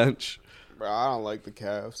off the bench. Bro, I don't like the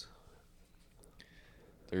Cavs.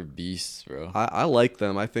 They're beasts, bro. I like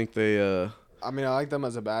them. I think they I mean, I like them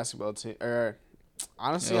as a basketball team.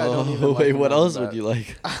 Honestly, I don't even. Wait, like what them as else a would you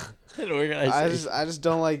like? I just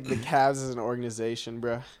don't like the Cavs as an organization,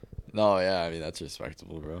 bro. No, yeah, I mean that's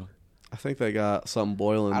respectable, bro. I think they got something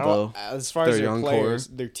boiling I though. don't. As far as Their their young players,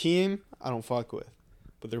 core. their team, I don't fuck with,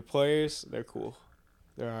 but their players, they're cool.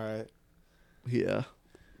 They're all right. Yeah.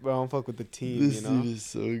 But I don't fuck with the team, This you know. dude is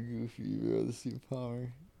so goofy, bro. This dude power.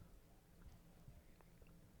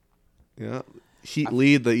 Yeah. Heat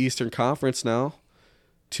lead the Eastern Conference now.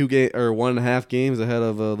 1.5 games ahead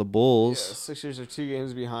of the Yeah, Bulls. Sixers are 2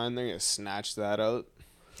 games behind. They're gonna snatch that out.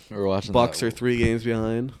 We're watching. Bucks are 3 games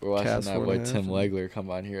behind. We're watching Cavs that 4.5. boy Tim Legler come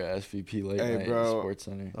on here at SVP late Hey, night bro. Sports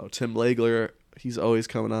Center. Oh, Tim Legler, he's always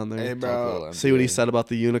coming on there. Hey, Talk a bro. little See what he NBA. said about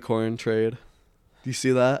the unicorn trade. Do you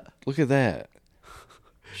see that? Look at that.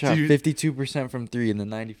 Shot Dude. 52% from 3 in the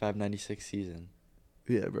 95-96 season.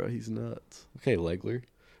 Yeah, bro, he's nuts. Okay, Legler.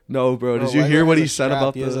 No, bro, did Bro, you hear Legler what has he a said strap.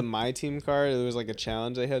 about He has a the My Team card. There was like a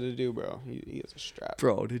challenge they had to do, bro. He has a strap.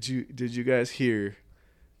 Bro, did you guys hear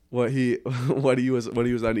what he what he was on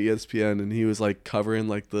ESPN, and he was like covering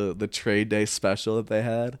like the trade day special that they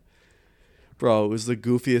had? Bro, it was the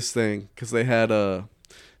goofiest thing cuz they had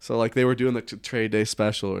so like they were doing the trade day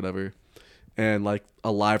special or whatever, and like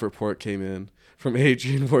a live report came in from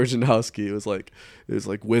Adrian Wojnarowski. It was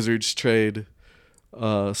like Wizards trade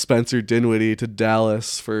Spencer Dinwiddie to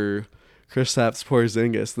Dallas for Kristaps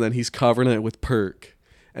Porzingis, and then he's covering it with Perk,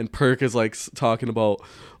 and Perk is like talking about,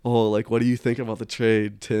 oh, like what do you think about the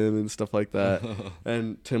trade, Tim, and stuff like that.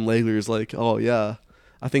 And Tim Legler is like, oh yeah,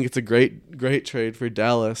 I think it's a great trade for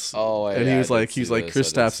Dallas. Oh, and yeah, he was I did like, see he's like, this. I did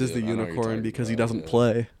Kristaps see is it. the I know what you're unicorn talking because he about, doesn't yeah.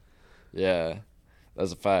 play. Yeah,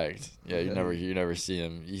 that's a fact. Yeah, you Yeah. never see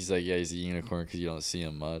him. He's like, yeah, he's a unicorn because you don't see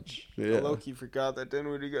him much. Yeah, Low-key forgot that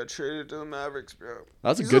Dinwiddie got traded to the Mavericks, bro.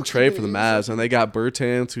 that's a He's good looking trade for the good. Mavs, and they got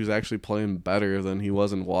Bertans, who's actually playing better than he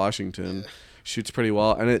was in Washington. Shoots pretty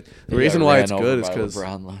well, and the He reason got why ran it's over good is by because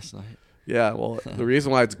LeBron last night. yeah, well, the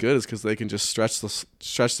reason why it's good is because they can just stretch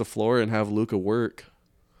the floor and have Luka work,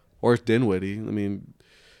 or Dinwiddie. I mean,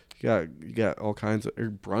 you got all kinds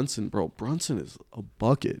of Brunson, bro. Brunson is a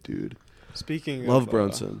bucket, dude. Speaking Love of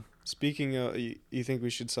Brunson. Speaking of, you think we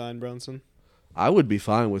should sign Brunson? I would be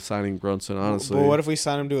fine with signing Brunson, honestly. But what if we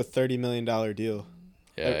sign him to a $30 million deal?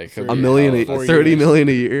 Yeah, it For could a be million, hell a of 4 $30 years. million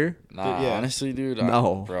a year? Nah, Yeah. honestly, dude.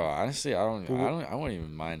 No. Bro, honestly, I wouldn't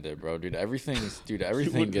even mind it, bro. Dude, everything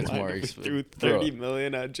gets more Threw expensive. $30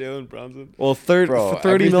 million at Jalen Brunson. Well, Bro, for $30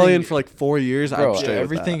 million everything- for like 4 years, Bro, I'm straight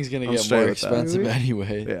everything's with that. gonna I'm get straight more with that. expensive Really?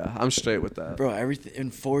 anyway. Yeah, I'm straight with that. Bro, everything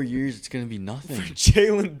in 4 years, it's gonna be nothing.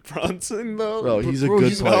 Jalen Brunson, though? Bro, he's a Bro, good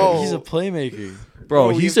he's player. He's a playmaker. Bro,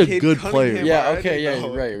 Bro, he's you a Cade good Cunningham player. Yeah, already, okay, yeah, though.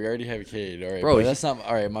 you're right. We already have Cade. All right, Bro, but that's not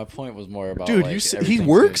all right. My point was more about Dude, like, he everything's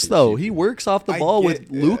works gonna though. be He cheaper. works off the I ball get-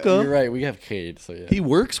 with yeah. Luca. You're right. We have Cade, so yeah. He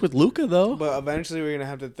works with Luca though. But eventually we're gonna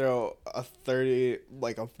have to throw a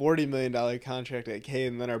 $40 million contract at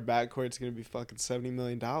Cade, and then our backcourt's gonna be fucking $70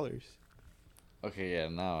 million. Okay, yeah,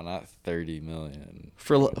 no, not 30 million.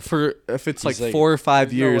 For if it's like He's like- 4 or 5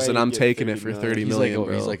 there's no years, way then you I'm get taking it 30 for million. 30 He's million, like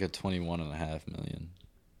bro. he's like a 21.5 million.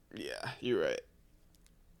 Yeah, you're right.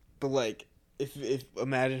 But like, if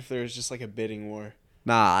imagine if there was just like a bidding war.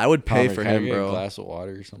 Nah, I would pay Palmer, for can I him, get a bro. glass of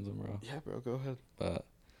water or something, bro. Yeah, bro, go ahead. But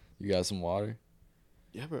you got some water?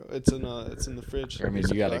 Yeah, bro, it's in the fridge. Or, I mean,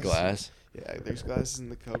 There's you got a glass. glass? Yeah, there's glasses in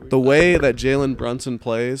the cupboard. The way that Jalen Brunson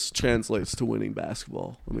plays translates to winning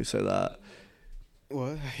basketball. Let me say that.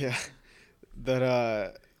 What? Yeah.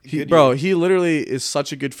 That He literally is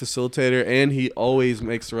such a good facilitator, and he always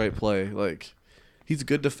makes the right play. Like, he's a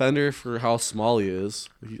good defender for how small he is.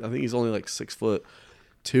 I think he's only like 6'2"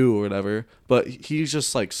 or whatever. But he's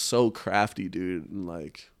just like so crafty, dude. And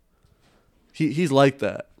like, he's like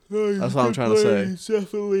that. That's what I'm trying to say.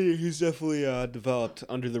 He's definitely developed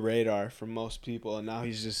under the radar for most people, and now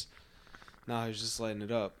he's just lighting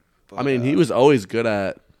it up. But, I mean, he was always good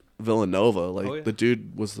at Villanova. Like, Oh, yeah. the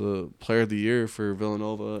dude was the player of the year for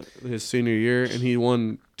Villanova his senior year, and he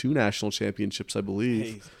won 2 national championships, I believe.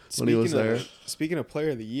 Hey, when he was there. Speaking of player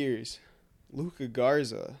of the years, Luka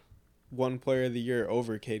Garza won player of the year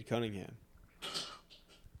over Cade Cunningham.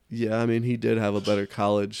 Yeah, I mean, he did have a better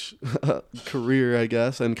college career, I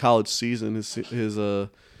guess, and college season his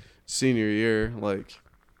senior year. Like,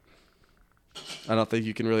 I don't think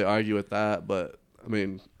you can really argue with that. But I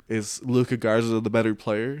mean, is Luka Garza the better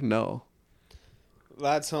player? No.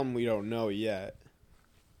 That's something we don't know yet.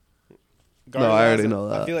 Garza I already hasn't- know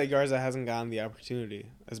that. I feel like Garza hasn't gotten the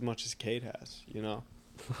opportunity as much as Cade has, you know?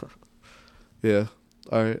 Yeah.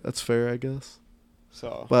 All right, that's fair, I guess.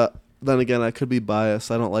 So, But then again, I could be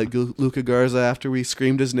biased. I don't like Luka Garza after we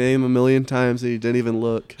screamed his name a million times and he didn't even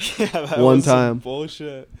look. yeah, that One was some time.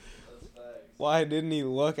 bullshit. Why didn't he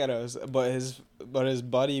look at us? But his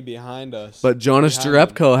buddy behind us. But Jonas Behind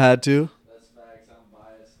him. Jerebko had to. That's facts. I'm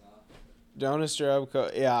biased now. Jonas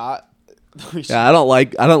Jerebko, yeah. We should, Yeah, I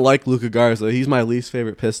don't like Luka Garza. He's my least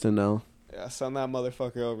favorite Piston now. yeah, send that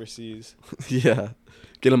motherfucker overseas. Yeah.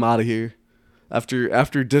 Get him out of here. After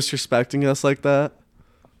disrespecting us like that.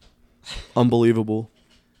 Unbelievable.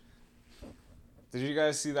 Did you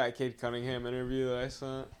guys see that Cade Cunningham interview that I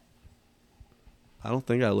sent? I don't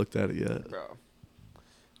think I looked at it yet. Bro.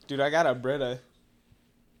 Dude, I got a Brita.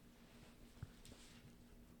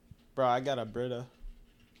 Bro, I got a Brita.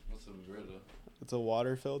 What's a Brita? It's a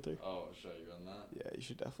water filter. Oh, should I run that Yeah, you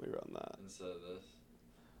should definitely run that. instead of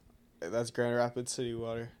this? That's Grand Rapids City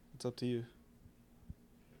water. It's up to you.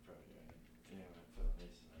 You're probably right. Damn, I put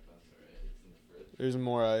ice in my glass already. It's in the fridge. There's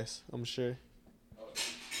more ice, I'm sure. Oh.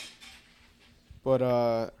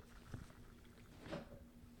 But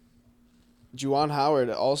Juwan Howard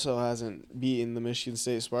also hasn't beaten the Michigan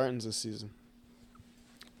State Spartans this season.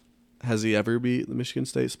 Has he ever beat the Michigan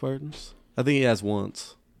State Spartans? I think he has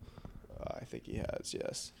once. I think he has,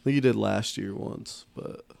 yes. I think he did last year once,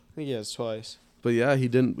 but I think he has twice. yeah, he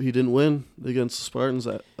didn't win against the Spartans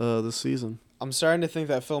this season. I'm starting to think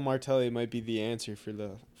that Phil Martelli might be the answer for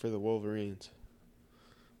the Wolverines.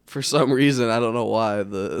 For some reason, I don't know why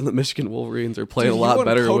the Michigan Wolverines are playing Dude, a he lot won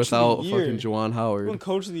better Coach of the without Year. fucking Juwan He Howard. won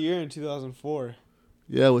Coach of the Year in 2004.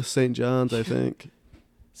 Yeah, with St. John's, I think.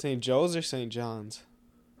 St. Joe's or St. John's?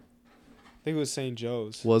 I think it was St.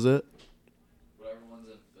 Joe's. Was it? Whatever one's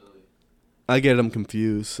in Philly. I get him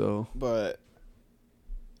confused. So But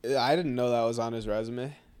I didn't know that was on his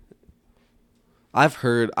resume. I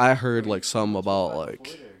heard like some about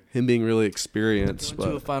like him being really experienced, Went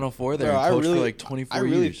to a but Final Four there Bro, and I coached really- for like 24 I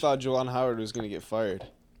really years. thought Juwan Howard was going to get fired.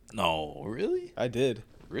 No, really? I did.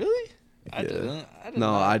 Really? I Yeah. didn't. I did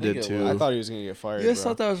No, not I think did it too. was. I thought he was going to get fired, You guys bro.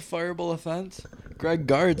 thought that was a fireable offense? Greg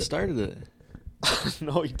Gard started it.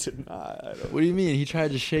 No, he did not. I don't. What do you mean? He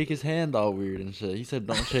tried to shake his hand all weird and shit. He said,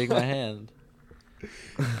 "Don't shake my hand."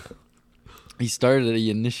 He started it. He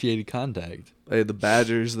initiated contact. hey, the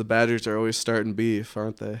Badgers are always starting beef,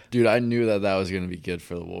 aren't they? Dude, I knew that was going to be good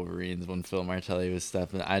for the Wolverines when Phil Martelli was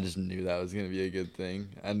stepping. I just knew that was going to be a good thing.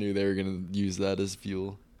 I knew they were going to use that as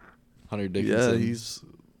fuel. Hunter Yeah, Dickinson.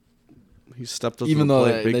 he's stepped up. Even to the though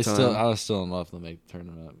plate they big time. still, I was still in love to make the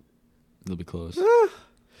tournament. They'll be close.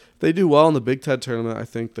 They do well in the Big Ten tournament. I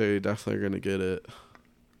think they definitely are going to get it.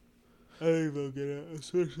 I think they'll get it,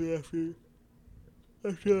 especially after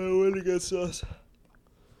I win against us.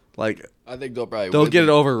 Like I think they'll probably they'll win get it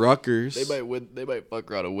the- over Rutgers. They might win. They might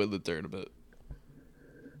fuck around and win the tournament.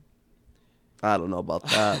 I don't know about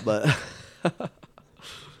that, but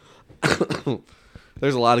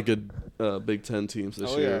there's a lot of good Big Ten teams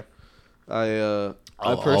this Oh, year. yeah.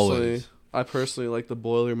 I personally like the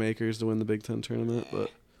Boilermakers to win the Big Ten tournament,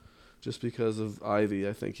 but just because of Ivy,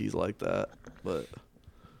 I think he's like that. But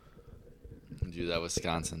Dude, that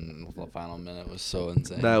Wisconsin final minute was so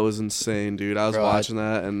insane. that was insane, dude. I was Bro, watching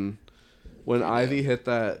that, and when Dude, Ivy yeah. hit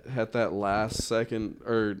that last second,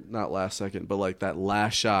 or not last second, but like that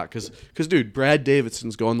last shot, because dude, Brad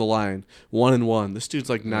Davidson's going the line 1-1. This dude's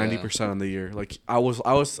like 90% on the year. Like I was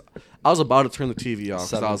about to turn the TV off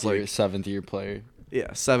because I was like, seventh year player.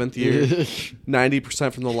 yeah, 7th year,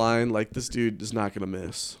 90% from the line. Like this dude is not gonna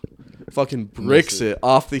miss. Fucking bricks Miss it. it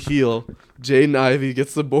off the heel. Jaden Ivey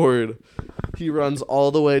gets the board. He runs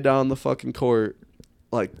all the way down the fucking court,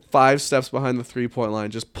 like 5 steps behind the 3-point line,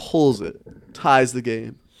 just pulls it, ties the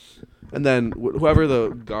game. And then whoever the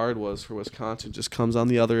guard was for Wisconsin just comes on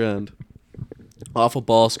the other end, off a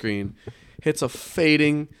ball screen, hits a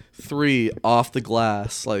fading 3 off the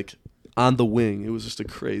glass, like on the wing. It was just a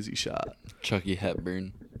crazy shot. Chucky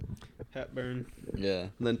Hepburn. Hepburn. Yeah.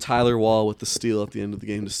 And then Tyler Wall with the steal at the end of the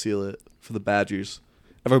game to seal it for the Badgers.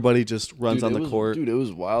 Everybody just runs Dude, on it the was- court. Dude, it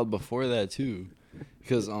was wild before that too,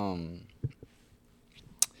 because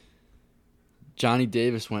Johnny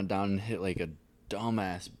Davis went down and hit like a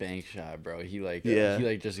dumbass bank shot, bro. He Yeah.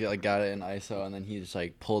 just got it in ISO and then he just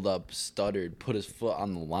like pulled up, stuttered, put his foot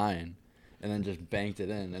on the line, and then just banked it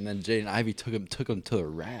in. And then Jaden Ivey took him to the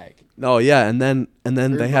rack. Oh yeah, and then Or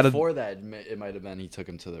they had a before that, it might have been he took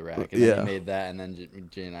him to the rack, and Yeah. then he made that, and then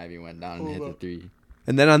Jaden Ivey went down and hit the 3.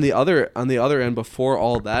 and then on the other end before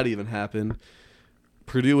all that even happened,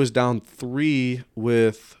 Purdue was down 3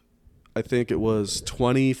 with I think it was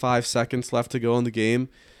 25 seconds left to go in the game,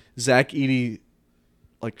 Zach Edey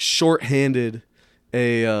like short-handed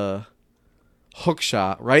a hook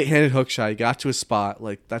shot, right-handed hook shot. He got to a spot.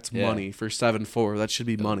 Like, that's money for 7-4. That should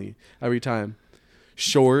be money every time.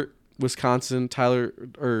 Short, Wisconsin,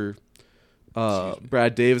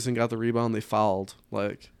 Brad Davison got the rebound. They fouled.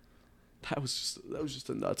 Like, that was just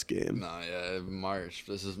a nuts game. Nah, yeah, March.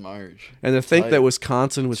 This is March. And to think that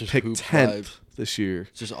Wisconsin was Just picked hoop 10th vibe. this year.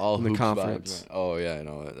 It's just all in the hoops conference. vibes. Oh yeah, I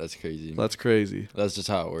know it. That's crazy. That's crazy. That's just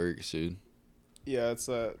how it works, dude. Yeah, it's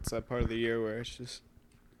that part of the year where it's just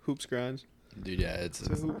hoops grinds. Dude, yeah, it's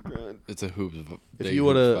It's a hoop grind. it's a hoops. If big you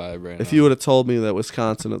hoops woulda- vibe right If now. you would have told me that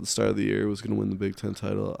Wisconsin at the start of the year was going to win the Big Ten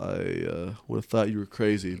title, I would have thought you were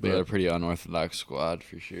crazy. They got a But pretty unorthodox squad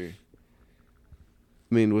for sure.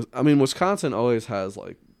 I mean, Wisconsin always has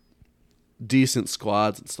like decent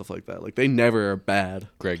squads and stuff like that. Like, they never are bad.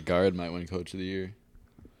 Greg Gard might win Coach of the Year.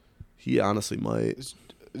 He honestly might.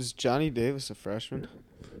 Is Johnny Davis a freshman?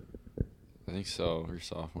 I think so, or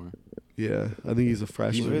sophomore. Yeah, I think he's a Where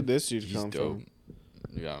freshman. did this dude He's come dope. from?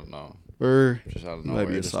 Yeah, I don't know. Or Just out of might nowhere.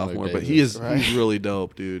 be a just another sophomore, but Davis. he's Right. really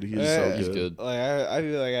dope, dude. He's so Yeah. good. He's good. Like I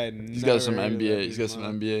feel like I. He's got some NBA. He's got some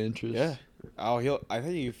NBA interest. Yeah. Oh, I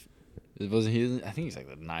think It wasn't he? I think he's like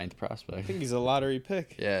the 9th prospect. I think he's a lottery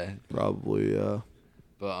pick. Yeah, Probably,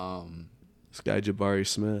 but this guy Jabari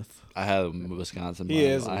Smith. I had Wisconsin. He money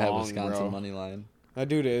is I had long, Wisconsin bro. money line. That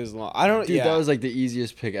dude is long. I don't. Dude, yeah. that was like the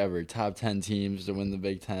easiest pick ever. Top 10 teams to win the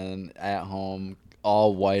Big Ten at home,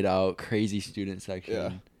 all white out, crazy student section.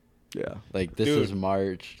 Yeah. Yeah. Like this Dude. is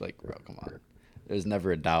March. Like, bro, come on. There's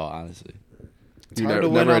never a doubt, honestly. It's You hard never, to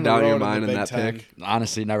win never a on the doubt in your road in the mind in Big that Ten. pick.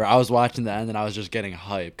 Honestly, never. I was watching the end and I was just getting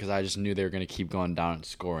hyped because I just knew they were gonna keep going down and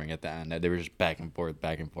scoring at the end. They were just back and forth,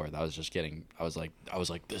 back and forth. I was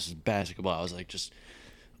like, this is basketball. I was like, just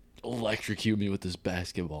electrocute me with this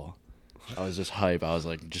basketball. I was just hype. I was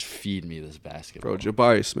like, just feed me this basketball. Bro,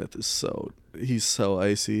 Jabari Smith is he's so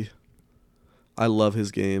icy. I love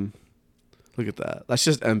his game. Look at that. That's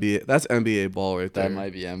just NBA. That's NBA ball right there. That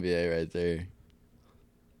might be NBA right there.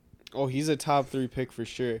 Oh, he's a top 3 pick for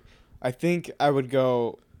sure. I think I would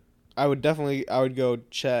go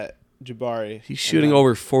Chet Jabari. He's shooting And then-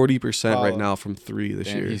 over 40% right Follow. now from 3 this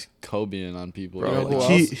Damn, year. he's Kobeing on people. Bro, You know who like,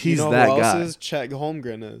 else? he's you know that who else guy. is? Chet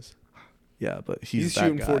Holmgren is. Yeah, but He's that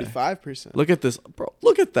shooting guy. 45%. Look at this, bro.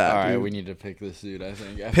 Look at that. All right, dude. we need to pick this dude. I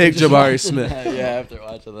think. After Pick just Jabari watching Smith. that. Yeah, after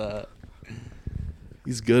watching that,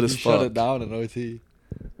 He's good as he shut fuck. it down in OT.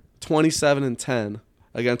 27-10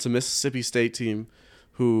 against a Mississippi State team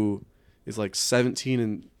who is like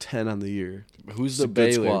 17-10 on the year. Who's It's the a good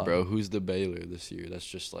Baylor, squad. bro? Who's the Baylor this year? That's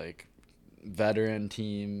just like veteran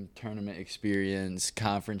team, tournament experience,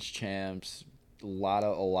 conference champs, a lot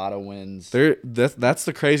of wins. That's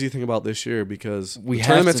the crazy thing about this year because We the have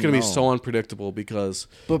tournament's to going to be know. so unpredictable because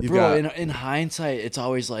But you've bro, got- in hindsight, it's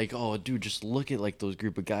always like, oh, dude, just look at like those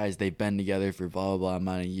group of guys. They've been together for blah blah blah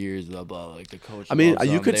amount of years. Blah blah. Like the coach. I mean, loves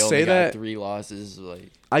you them. could They say only got that- 3 losses.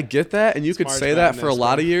 Like, I get that, and you could March say that for a Madness,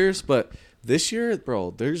 lot bro. of years, but this year, bro,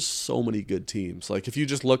 there's so many good teams. Like if you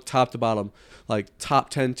just look top to bottom, like top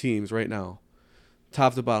 10 teams right now,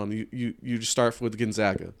 top to bottom, you just start with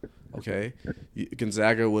Gonzaga, okay?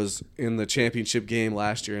 Gonzaga was in the championship game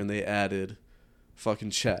last year, and they added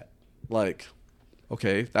fucking Chet. Like,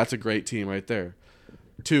 okay, that's a great team right there.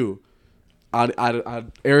 2,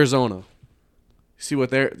 Arizona.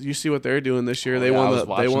 You see what they're doing this year? They oh, yeah, I won was the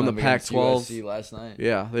watching them against Pac-12. USC last night.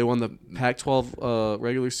 Yeah, they won the Pac-12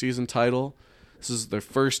 regular season title. This is their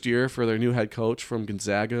first year for their new head coach from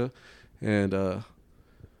Gonzaga, and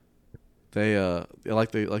they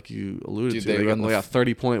like you alluded Dude, to, they they got run the a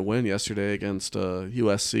 30-point win yesterday against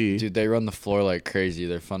USC. Dude, they run the floor like crazy.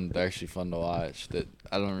 They're fun. They're actually fun to watch. That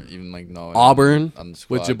I don't even like know. Auburn on the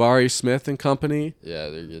squad. with Jabari Smith and company, Yeah,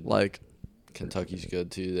 they're good. like Kentucky's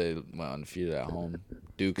good too. They went undefeated at home.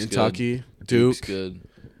 Duke's Kentucky, good. Duke. Duke's good.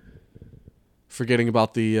 Forgetting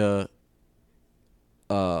about the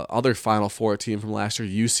other Final Four team from last year,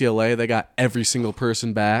 UCLA. They got every single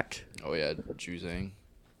person back. Oh yeah, Juzang.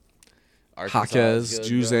 Jaquez,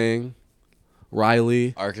 Juzang,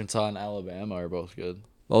 Riley. Arkansas and Alabama are both good.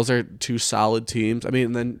 Those are 2 solid teams. I mean,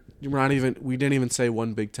 and then we didn't even say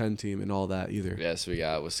one Big Ten team and all that either. Yes, we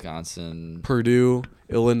got Wisconsin, Purdue,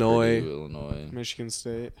 Illinois. Purdue, Illinois, Michigan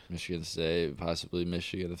State. Michigan State, possibly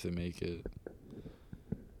Michigan if they make it.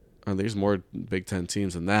 There's more Big Ten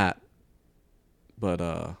teams than that. But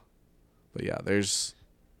yeah, there's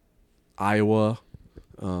Iowa.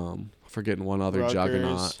 Forgetting one other Rutgers.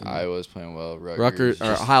 juggernaut. Iowa's playing well. Rutgers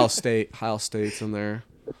or Ohio State. Ohio State's in there.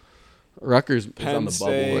 Rutgers is Penn on the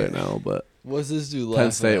State. bubble right now, but What's this dude?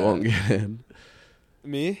 Penn State won't get in.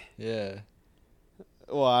 Me? Yeah.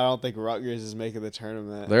 Well, I don't think Rutgers is making the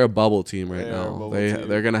tournament. They're a bubble team right They're a now. bubble team.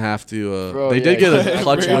 They're gonna have to. Bro, they yeah, did get a I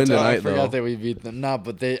clutch forgot win that- tonight I forgot though. that we beat them. No,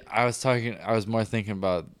 but I was more thinking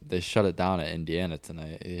about they shut it down at Indiana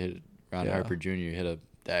tonight. It hit Ron Yeah. Harper Jr. hit a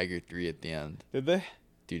dagger 3 at the end. Did they?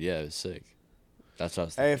 Dude, yeah, it was sick. That's what I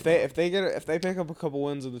was Hey, thinking. if they pick up a couple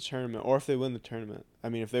wins in the tournament, or if they win the tournament. I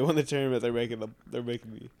mean, if they win the tournament, they're making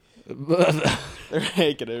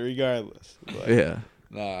it regardless. But Yeah.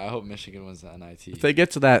 No, I hope Michigan wins the NIT. If they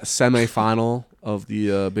get to that semifinal of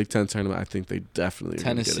the Big Ten tournament, I think they definitely are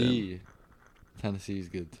gonna get in. Tennessee's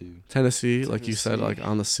good too. Tennessee, like you said, Tennessee. like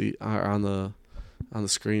on the seat or on the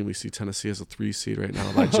screen, we see Tennessee as a 3 seed right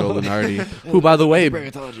now by Joe Lunardi, who by the way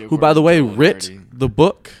writ the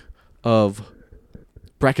book of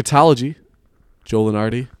bracketology. Joe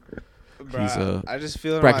Lunardi, he's a I just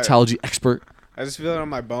feel it on my, bracketology expert. I just feel it on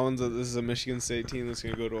my bones that this is a Michigan State team that's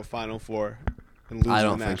going to go to a Final Four and lose I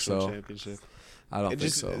don't the think national so. championship. I don't It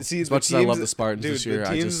think just- so. see, As the much as I love teams- the Spartans Dude, this year,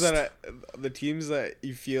 the teams that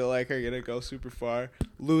you feel like are gonna go super far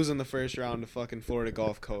lose in the first round to fucking Florida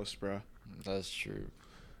Gulf Coast, bro. That's true.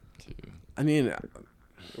 Too. I mean,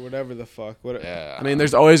 Whatever the fuck. What? Yeah. I mean,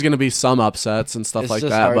 there's always going to be some upsets and stuff It's like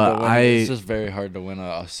just that, hard but to win. It's I just very hard to win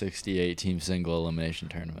a 68 team single elimination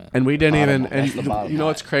tournament. and we didn't Bottom- even and that's the bottom you know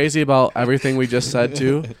what's line. crazy about everything we just said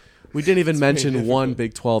too? We didn't even It's very mention one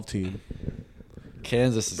Big 12 team.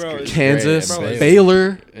 Kansas is Bro, great. it's Kansas, Bro, it's-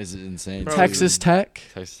 Baylor, is insane. Bro, too. Texas Tech.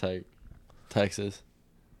 Texas.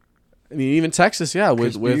 I mean, even Texas, yeah,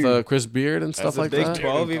 Chris with Beard. Chris Beard and stuff the like Big that.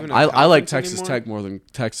 12 even a I like conference Texas anymore? Tech more than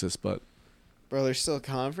Texas, but Bro, there's still a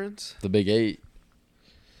conference. The Big 8.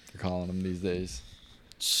 They're calling them these days.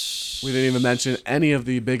 we didn't even mention any of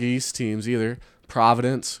the Big East teams either.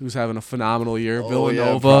 Providence, who's having a phenomenal year. Oh,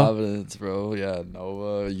 Villanova. yeah, Providence, bro. Yeah,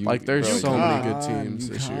 Nova. Like, there's so many good teams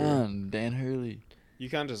this year. UConn, Dan Hurley.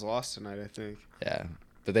 UConn just lost tonight, I think. Yeah,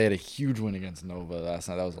 but they had a huge win against Nova last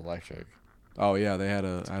night. That was electric. Oh yeah, they had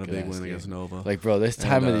a Good big ass win against game. Nova. Like, bro, this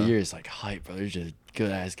time And, of the year is like hype, bro. There's just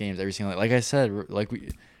good ass games every single. Like I said,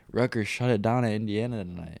 Rutgers shut it down at Indiana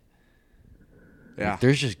tonight. yeah. Like,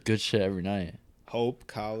 there's just good shit every night. Hope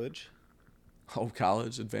College. Hope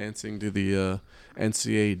College advancing to the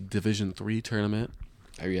NCAA Division III tournament.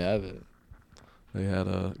 There you have it. They had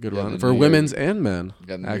a good Yeah, run the for New York- women's and men. You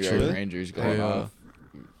got the New Actually, York Rangers going They, off.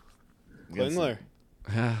 against- Klingler.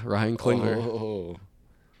 yeah, Ryan Klingler, Oh.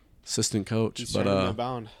 assistant coach. He's But turning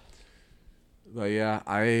bound. yeah,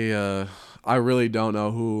 I really don't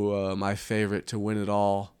know who my favorite to win it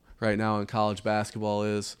all right now in college basketball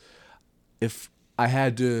is. If I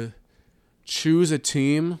had to choose a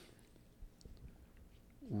team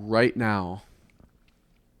right now,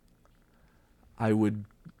 I would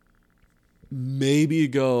maybe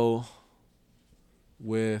go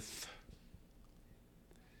with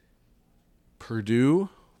Purdue,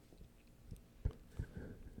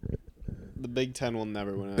 The Big Ten will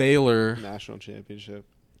never win a Baylor. national championship.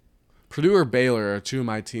 Purdue or Baylor are two of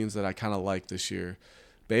my teams that I kind of like this year.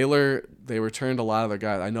 Baylor, they returned a lot of their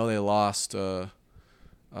guys. I know they lost Davion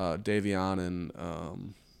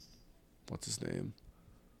and what's his name?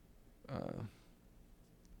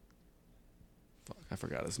 Fuck, I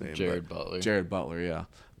forgot his name. Jared but- Butler. Jared Butler, yeah.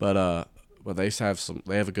 But they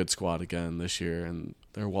have a good squad again this year, and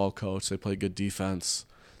they're well coached. They play good defense.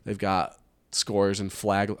 They've got scores and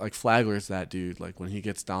Flagler's that dude. Like when he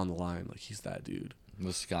gets down the line, like he's that dude.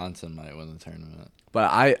 Wisconsin might win the tournament.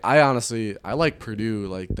 But I honestly I like Purdue.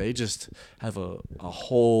 Like they just have a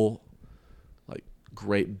whole like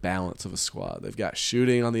great balance of a squad. They've got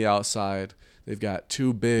shooting on the outside. They've got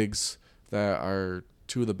two bigs that are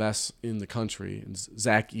two of the best in the country. And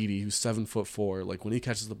Zach Edey, who's 7'4", like when he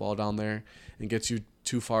catches the ball down there and gets you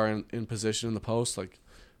too far in position in the post, like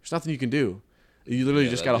there's nothing you can do. You literally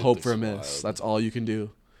Yeah, just that gotta dude hope looks for a miss. wild. That's all you can do.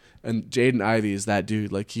 And Jaden Ivey is that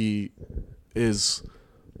dude. Like he is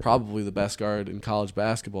probably the best guard in college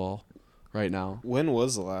basketball right now. When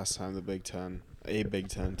was the last time a Big Ten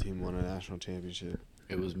team won a national championship?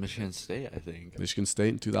 It was Michigan State, I think. Michigan State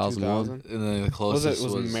in 2001. 2000? And then the Was closest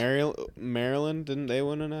it Maryland? Didn't they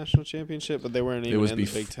win a national championship? But they weren't even was in the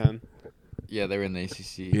bef- Big Ten. Yeah, they were in the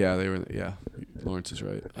ACC. Yeah, they were. Yeah, Lawrence is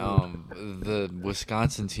right. The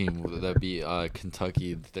Wisconsin team that beat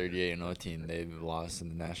Kentucky, the 38-0 team, they lost in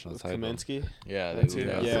the national With title. Kaminsky? Yeah, That's they who-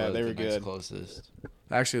 were. yeah, that they was were the next good. Closest.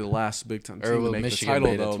 Actually, the last Big Ten team Or to well, make Michigan the title,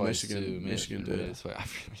 made it though, twice Michigan too. Michigan made did. it twice.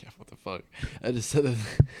 Yeah, what the fuck? I just said that.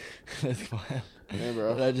 That's wild. Hey,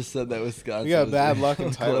 bro. I just said that Wisconsin. We got was bad the luck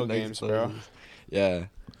in title next games, bro. closest. Yeah.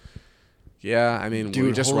 Yeah, I mean, we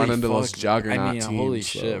Dude, just holy run into those fuck. juggernaut I mean, teams. holy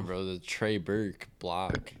so. shit, bro. The Trey Burke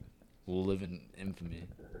block will live in infamy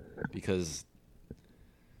because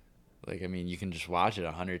Like, I mean, you can just watch it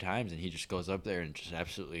 100 times, and he just goes up there and just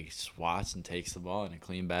absolutely swats and takes the ball in a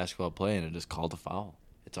clean basketball play, and it just called a foul.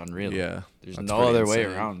 It's unreal. Yeah, There's that's no pretty other way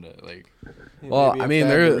insane. around it. Like, Well, Maybe I if mean,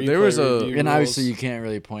 they had the there was replay a- review and obviously rules. you can't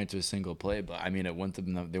really point to a single play, but I mean, they wouldn't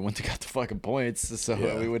have got the fucking points, so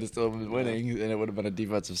Yeah. we would have still been winning, and it would have been a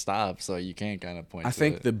defensive stop. So you can't kind of point. I to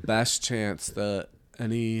think it. the best chance that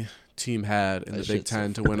any team had in That the Big shit's so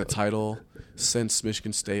Ten to win a title since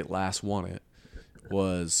Michigan State last won it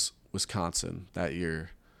was Wisconsin that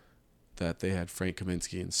year. That they had Frank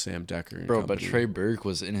Kaminsky and Sam Decker. And Bro, but company. Trey Burke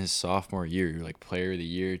was in his sophomore year, like player of the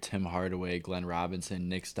year. Tim Hardaway, Glenn Robinson,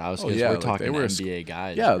 Nick Stauskas. Oh, yeah, we're like, talking they were a NBA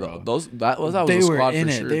guys. Yeah, bro. those that was they a were squad in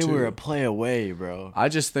for it. sure, They too. were a play away, bro. I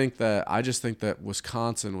just think that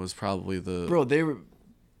Wisconsin was probably the Bro, they were.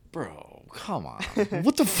 Bro, come on.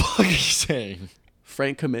 What the fuck are you saying?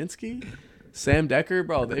 Frank Kaminsky, Sam Decker,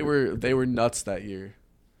 bro. They were nuts that year.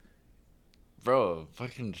 Bro,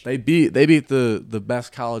 fucking. They beat the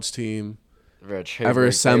best college team Bro, Trey ever Burke,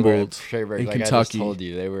 assembled Trey Burke, in like I just Kentucky. told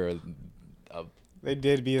you, they were. They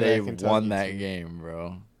did beat They that Kentucky won that team. game,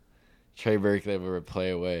 bro. Trey Burke, they were a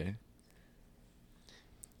play away.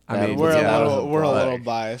 I That mean, We're yeah, a that was little a we're a block. little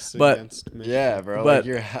biased But- against Michigan. Yeah, bro. But- Like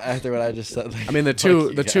you're after what I just said. Like, I mean, the fuck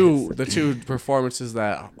you two guys. performances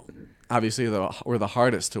that obviously were the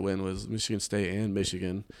hardest to win was Michigan State and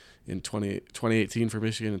Michigan in 2018 for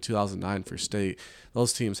Michigan and 2009 for State.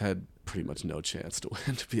 Those teams had pretty much no chance to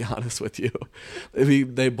win, to be honest with you.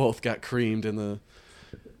 They both got creamed in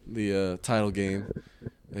the title game.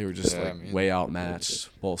 They were just Yeah, like I mean, way outmatched,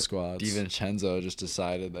 both squads. DiVincenzo just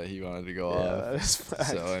decided that he wanted to go Yeah, off. that is fact.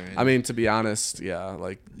 So I mean, to be honest, yeah,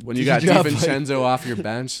 like when you You got got, DiVincenzo off your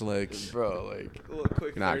bench, like bro, like. A little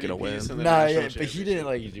quick You're not 30 gonna win. piece in the Nah, national yeah, but he championship. didn't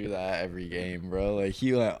like do that every game, bro. Like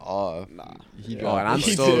he went off. Nah. He Yeah. dropped and I'm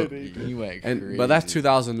like- still- he went and but that's crazy.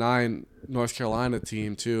 2009 North Carolina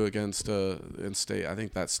team too against in state. I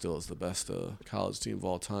think that still is the best college team of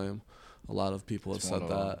all time. A lot of people have It's said one of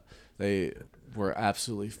them. that. They were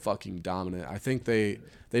absolutely fucking dominant. I think they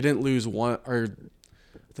didn't lose one, or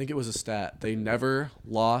I think it was a stat. They never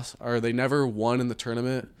lost, or they never won in the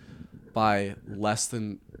tournament by less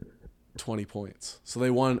than 20 points. So they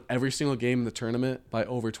won every single game in the tournament by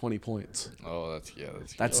over 20 points. Oh, that's Oh,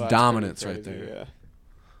 That's that's pretty dominance right crazy, there. Yeah.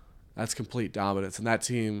 That's complete dominance. And that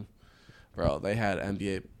team, bro, they had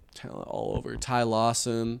NBA talent all over. Ty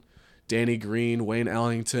Lawson, Danny Green, Wayne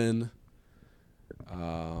Ellington,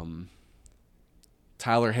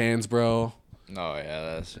 Tyler Hansbrough. No,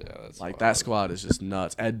 that's Like, wild. that squad is just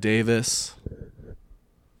nuts. Ed Davis,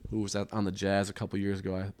 who was on the Jazz a couple years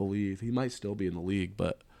ago, I believe. He might still be in the league,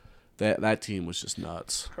 but that team was just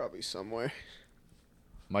nuts. Probably somewhere.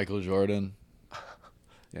 Michael Jordan,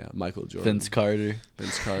 Yeah, Michael Jordan, Vince Carter.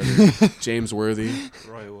 Vince Carter, James Worthy.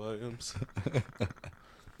 Roy Williams.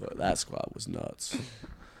 But that squad was nuts.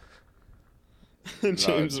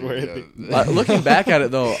 James dude, Worthy. yeah. Looking back at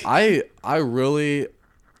it though, I really,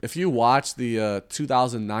 if you watch the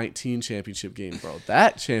 2019 championship game, bro,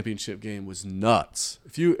 that championship game was nuts.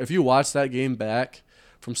 If you watch that game back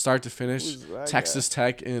from start to finish, Who's that Texas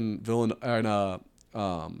Tech in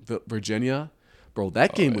Virginia, bro,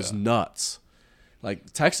 that game was yeah. nuts.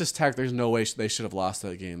 Like Texas Tech, there's no way they should have lost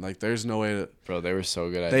that game. Like there's no way that, Bro, they were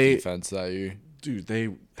so good at They- defense that year. dude, they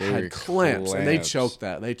were had clamps and they clamps. choked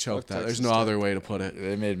that. They choked that. There's Texas no Tech. other way to put it.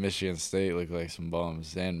 They made Michigan State look like some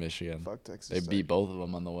bums, and Michigan. Fuck Texas They Tech. beat both of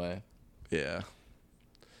them on the way. Yeah.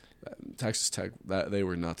 Texas Tech, they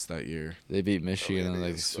were nuts that year. They beat Michigan in it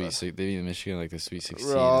like the is, Sweet. They beat Michigan like the Sweet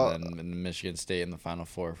 16, Raw. and then Michigan State in the Final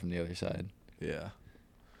Four from the other side. Yeah.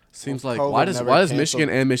 Seems Well, like COVID why does never Michigan canceled-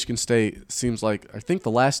 and Michigan State seems like I think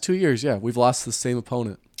the last 2 years, yeah, we've lost to the same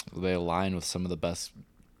opponent. They align with some of the best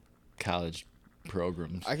college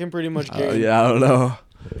programs. I can pretty much guarantee. Yeah, I don't know.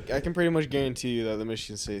 I can pretty much guarantee you that the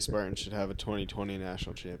Michigan State Spartans should have a 2020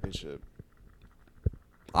 national championship.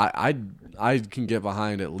 I can get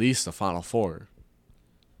behind at least the Final Four.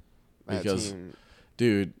 That Because- team,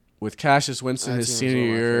 Dude, with Cassius Winston That his team was senior one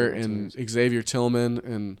of my year favorite and teams. Xavier Tillman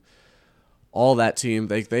and all that team,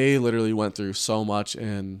 they literally went through so much,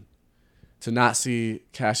 and to not see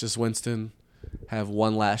Cassius Winston have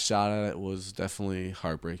one last shot at it was definitely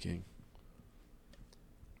heartbreaking.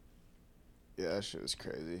 yeah, that shit was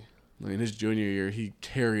crazy. I mean, his junior year, he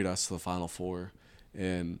carried us to the Final Four,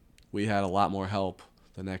 and we had a lot more help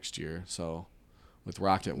the next year. So, with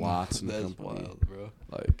Rocket Watts and That's company, wild, bro.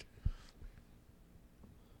 like,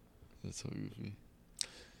 That's so goofy.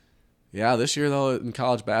 yeah, this year though in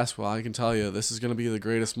college basketball, I can tell you this is going to be the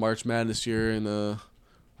greatest March Madness year in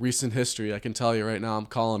recent history. I can tell you right now, I'm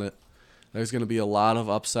calling it. There's going to be a lot of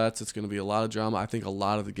upsets. It's going to be a lot of drama. I think a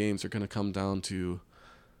lot of the games are going to come down to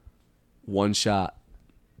one shot.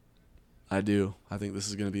 I do. I think this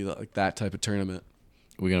is going to be like that type of tournament.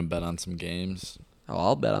 We're gonna bet on some games. Oh,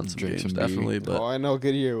 I'll bet on some Drink games, some beer. definitely. But I know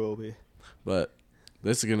Goodyear will be.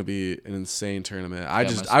 this is gonna be an insane tournament. my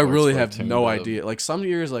I really sportsbook have tuned no up. idea. Like some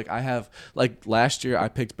years, like I have, like last year I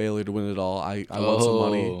picked Baylor to win it all. I won some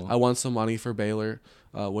money. Oh. I won some money for Baylor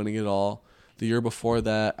winning it all. The year before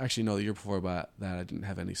that, actually no, the year before that I didn't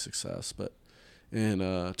have any success. But in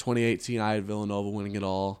 2018, I had Villanova winning it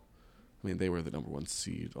all. I mean, they were the number 1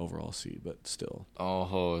 seed, overall seed, but still.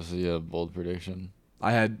 Oh, so you have bold prediction.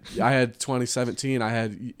 I had 2017. I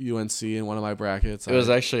had UNC in one of my brackets. It was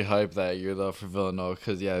actually hype that year though for Villanova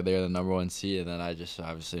because they're the number 1 seed, and then I just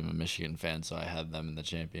obviously am a Michigan fan, so I had them in the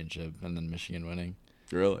championship, and then Michigan winning.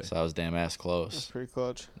 Really. So I was damn ass That's close. pretty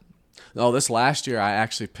clutch. No, this last year I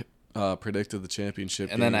actually predicted the championship.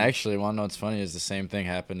 And then game. actually, want to know what's funny is the same thing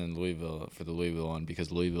happened in Louisville for the Louisville one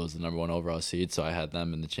because Louisville is the number 1 overall seed, so I had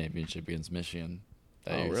them in the championship against Michigan.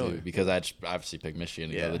 That Oh, year really? too, because I just obviously pick Michigan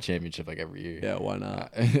to go to the championship like every year. Yeah, why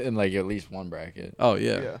not? In like at least one bracket. Oh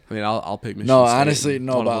yeah. Yeah. I mean, I'll pick Michigan. No, State honestly, in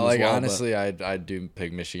no, one of but them as like well, honestly, I do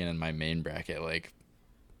pick Michigan in my main bracket like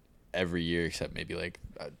every year except maybe like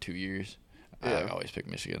 2 years. I Yeah. always pick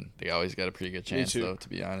Michigan. They always got a pretty good Me chance too. though, to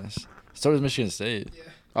be honest. So does Michigan State.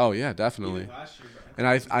 Oh yeah, definitely. And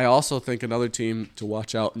I also think another team to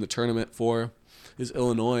watch out in the tournament for is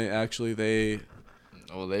Illinois. Actually, they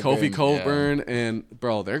Well, they Kofi very- Coburn and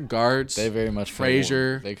bro, their guards. They very much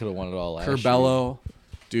Frazier, They could have won it all last year. Curbelo,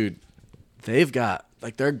 dude, they've got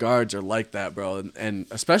like their guards are like that, bro, and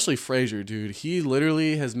especially Frazier, dude. He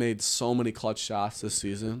literally has made so many clutch shots this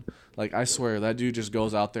season. Like I swear, that dude just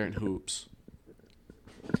goes out there and hoops.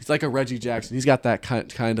 He's like a Reggie Jackson. He's got that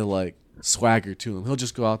kind of like swagger to him. He'll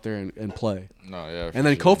just go out there and play. No, yeah. And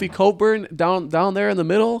then for sure. Kofi Coburn down there in the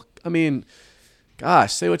middle. I mean,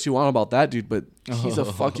 gosh, say what you want about that dude, but he's a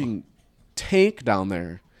fucking tank down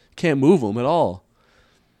there. Can't move him at all.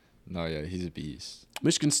 No, yeah, he's a beast.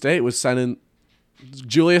 Michigan State was sending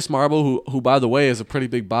Julius Marble, who by the way is a pretty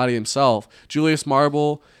big body himself. Julius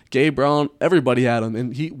Marble, Gabe Brown, everybody had him,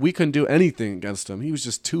 and we couldn't do anything against him. He was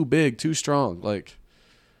just too big, too strong. Like,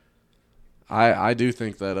 I do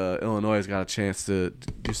think that Illinois has got a chance to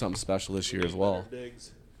do something special this year as well.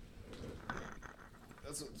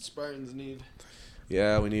 That's what the Spartans need.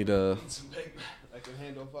 Yeah, we need Some big that can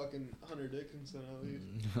handle fucking Hunter Dickinson at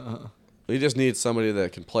least. we just need somebody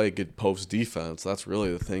that can play good post defense. That's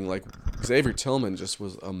really the thing. Like Xavier Tillman just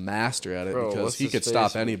was a master at it because what's he his could face?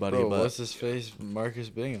 stop anybody. Bro, but what's his face? Marcus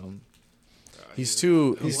Bingham. he's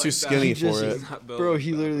too skinny He for just- it. Bro,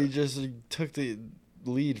 he literally just took the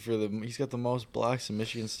lead for the. He's got the most blocks in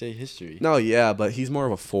Michigan State history. No, yeah, but he's more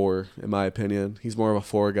of a 4 in my opinion. He's more of a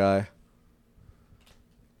 4 guy.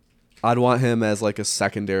 I'd want him as like a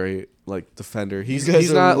secondary like defender. He's you guys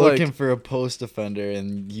he's are not looking like for a post defender,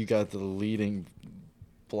 and you got the leading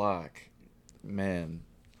block man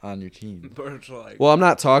on your team. But like, well, I'm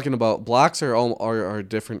not talking about blocks are a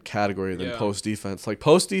different category than Yeah. post defense. Like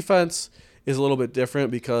post defense is a little bit different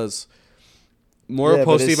because more Yeah,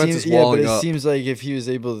 post but it defense seems- is walling yeah, but it up. seems like if he was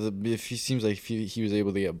able to, he was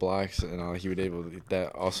able to get blocks and all, he would able to,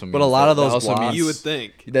 that also. Means But a lot that, of those that also blocks- means you would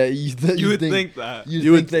think. that You would think that.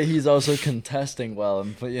 you think that he's also contesting well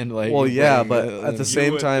and playing like. Well, yeah, playing, but at the You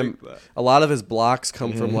same would time, think that. a lot of his blocks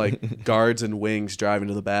come from like guards and wings driving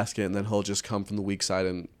to the basket, and then he'll just come from the weak side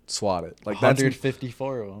and swat it. Like that's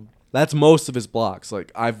 154 of them. that's most of his blocks.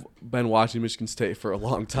 Like I've been watching Michigan State for a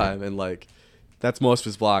long time, and like that's most of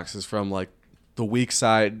his blocks is from like the weak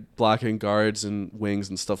side blocking guards and wings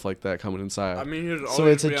and stuff like that coming inside. I mean, he's So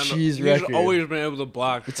always it's a been cheese he's record. always been able to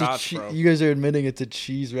block It's shots, a bro. you guys are admitting it's a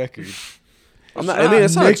cheese record. I'm not. I mean,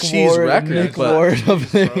 it's not a cheese record, Nick but Ward up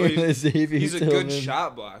there Bro, with Xavier He's a Tillman. good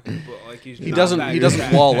shot blocker, but like he's he not doesn't. that He good doesn't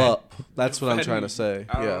at- wall up. That's what I'm trying to say.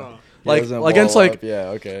 I don't Yeah. know. He Like doesn't against wall like up. Yeah,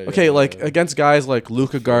 okay. okay, yeah, like yeah. against guys like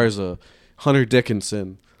Luka Garza, Hunter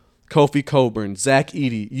Dickinson, Kofi Coburn, Zach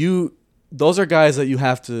Edey. Those are guys that you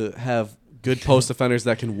have to have good post defenders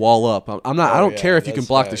that can wall up. I'm not. I Oh, don't yeah, care if you can that's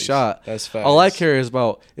block the facts. shot. That's facts. All I care is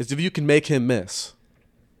if you can make him miss.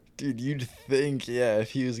 Dude, you'd think, yeah, if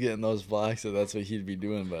he was getting those blocks, that that's what he'd be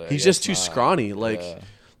doing, but I He's guess just too not. scrawny. Like, Yeah.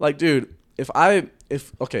 like, dude, if I'm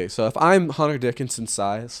Hunter Dickinson's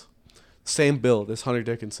size, same build as Hunter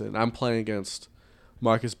Dickinson, I'm playing against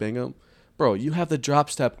Marcus Bingham. Bro, you have the drop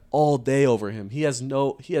step all day over him. He has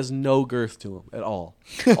no girth to him at all.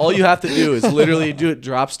 All you have to do is literally do it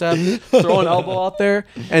drop step, throw an elbow out there,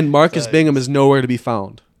 and Marcus Facts. Bingham is nowhere to be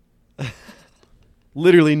found.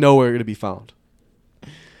 Literally nowhere to be found.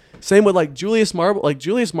 Same with like Julius Marble. Like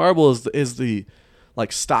Julius Marble is the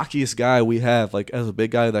like stockiest guy we have, like as a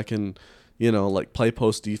big guy that can, like play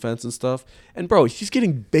post defense and stuff. And bro, he's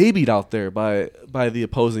getting babied out there by the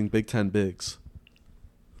opposing Big Ten bigs.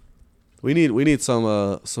 We need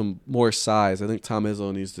some more size. I think Tom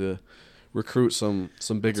Izzo needs to recruit some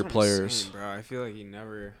bigger That's what I'm players. saying, bro. I feel like he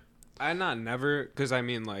never. Not never, because I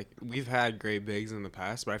mean, like, we've had great bigs in the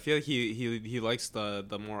past, but I feel like he likes the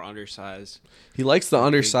more undersized. He likes the Big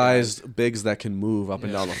undersized bigs that can move up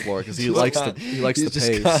and Yeah. down the floor because he He's likes con- the he's just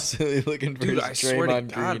pace. constantly looking for Dude, his I swear to Draymond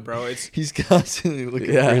God, Green. bro, it's He's constantly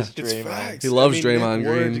looking Yeah. for his it's Draymond. facts. He loves Nick Draymond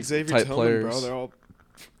Ward, Green Xavier type Tillman, bro. players. They're all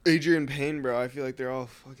Adrian Payne, bro. I feel like they're all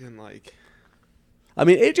fucking like. I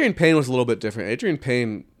mean, Adrian Payne was a little bit different. Adrian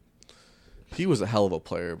Payne, he was a hell of a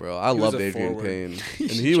player, bro. I He was loved a Adrian forward. Payne, He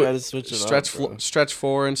and should he try would to switch it up, bro. stretch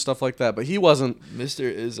four and stuff like that. But he wasn't.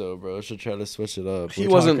 Mr. Izzo, bro, should try to switch it up. He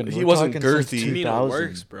We're wasn't- talking- he we're wasn't talking since girthy. I mean, it 2000.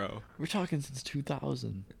 works, bro. We're talking since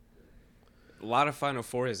 2000 A lot of Final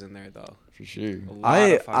Fours in there, though. for sure. A lot I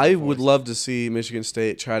of Final would Fours. love to see Michigan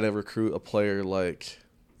State try to recruit a player like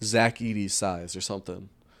Zach Edey's size or something.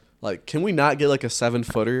 Like, can we not get like a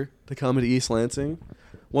 7-footer to come into East Lansing?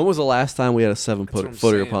 When was the last time we had a That's what I'm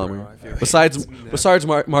footer saying, upon bro. me? I feel like Besides it's never- besides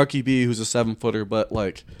Marky B, who's a 7-footer, but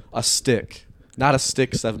like a stick, not a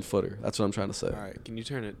stick 7-footer. That's what I'm trying to say. All right, can you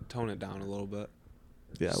tone it down a little bit?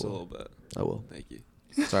 Yeah, I Just a will. little bit. I will. Thank you.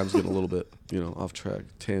 Sorry, I'm just getting a little bit, off track,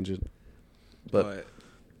 tangent. But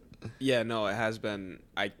yeah, no, it has been.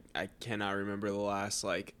 I cannot remember the last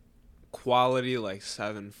like quality like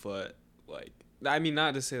 7-foot like. I mean,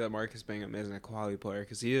 not to say that Marcus Bingham isn't a quality player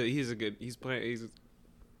because he's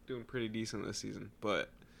doing pretty decent this season, but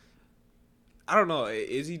I don't know.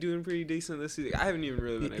 Is he doing pretty decent this season? I haven't even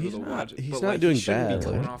really been able He's to not- watch it. he's but, not like, doing he shouldn't bad, be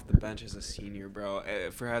coming like- off the bench as a senior, bro.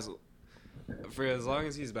 For as long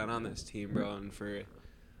as he's been on this team, bro, and for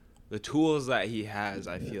the tools that he has,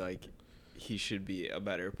 I feel like he should be a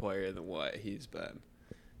better player than what he's been.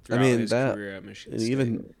 throughout mean, his that- career at Michigan and State.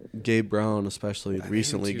 even Gabe Brown, especially I think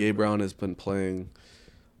recently, too, Gabe bro. Brown has been playing.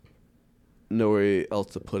 Nowhere else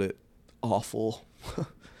to put it, awful.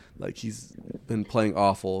 Like he's been playing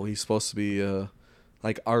awful. He's supposed to be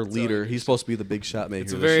like our leader. He's supposed to be the big shot maker.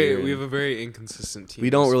 It's a this year, we and have a very inconsistent team. we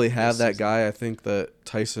don't really this have that season. guy. I think that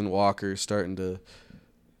Tyson Walker is starting to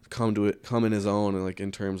come in his own, and like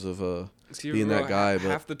in terms of See, being that guy,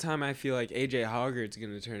 but- half the time I feel like AJ Hoggard's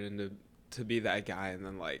gonna turn into to be that guy, and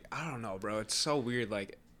then like I don't know, bro. It's so weird.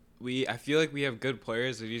 Like I feel like we have good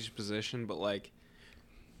players at each position, but like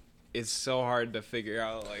it's so hard to figure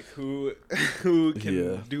out like who can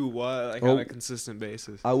Yeah. do what like Well, on a consistent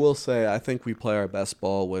basis. I will say I think we play our best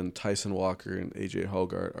ball when Tyson Walker and AJ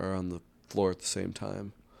Hoggard are on the floor at the same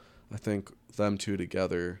time. I think them two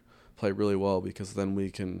together play really well because then we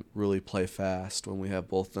can really play fast when we have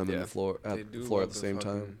both them in Yeah. the floor They at do the floor love at the to same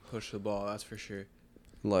fucking time. Push the ball, that's for sure.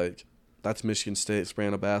 Like that's Michigan State's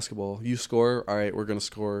brand of basketball. You score, all right, we're gonna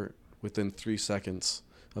score within 3 seconds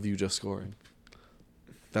of you just scoring.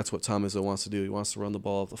 That's what Tom Izzo wants to do. He wants to run the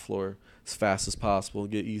ball off the floor as fast as possible and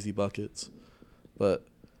get easy buckets. But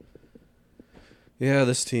yeah,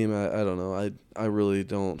 this team, I don't know. I really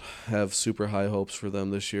don't have super high hopes for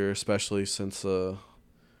them this year, especially since the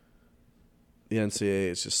NCAA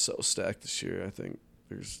is just so stacked this year. I think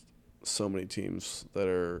there's so many teams that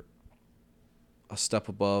are a step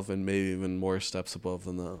above and maybe even more steps above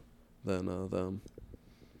than them.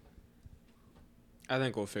 I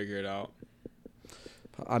think we'll figure it out.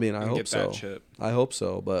 I mean, I and hope get so. that chip. I hope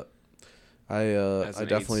so, but I As I an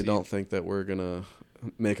definitely 8 don't seed. think that we're gonna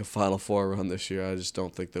make a Final Four run this year. I just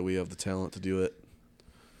don't think that we have the talent to do it.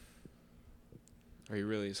 Are you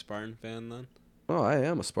really a Spartan fan then? Oh, I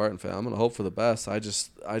am a Spartan fan. I'm gonna hope for the best. I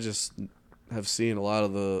just have seen a lot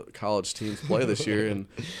of the college teams play this year, and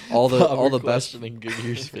all the best questioning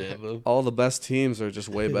Goodyear's fandom. all the best teams are just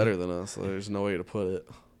way better than us. So there's no way to put it.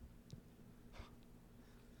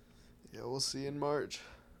 Yeah, we'll see in March.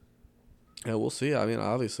 Yeah, we'll see. I mean,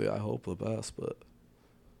 obviously, I hope the best, but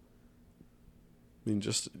I mean,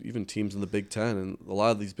 just even teams in the Big Ten, and a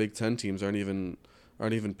lot of these Big Ten teams aren't even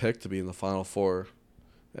picked to be in the Final Four.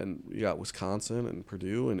 And you got Wisconsin and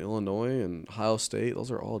Purdue and Illinois and Ohio State. Those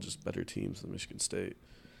are all just better teams than Michigan State.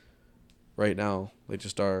 Right now, they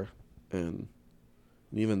just are, and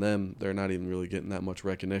even them, they're not even really getting that much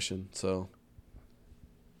recognition. So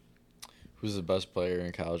Who's the best player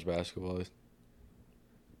in college basketball?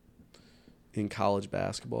 in college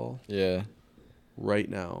basketball, Yeah. right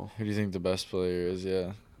now, Who do you think the best player is?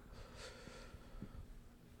 Yeah.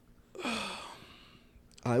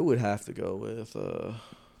 I would have to go with.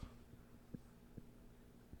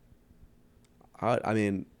 I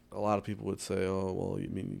mean, a lot of people would say, "Oh, well, you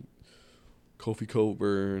mean Kofi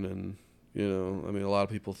Coburn and You know, I mean, a lot of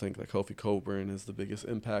people think that Kofi Coburn is the biggest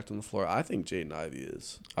impact on the floor. I think Jaden Ivey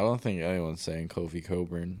is. I don't think anyone's saying Kofi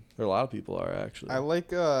Coburn. There are a lot of people are actually. I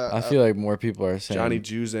like. I feel like more people are saying Johnny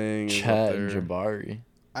Juzang is up Chet there. and Jabari.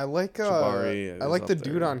 I like. Jabari I is like the up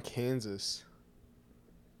dude there. on Kansas.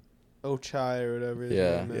 Ochai or whatever his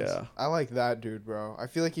Yeah. name is. Yeah. I like that dude, bro. I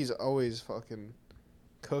feel like he's always fucking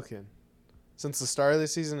cooking. Since the start of the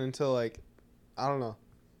season until like, I don't know.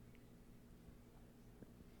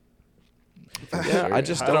 Yeah, I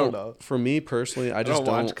just I don't. don't know. For me personally, I just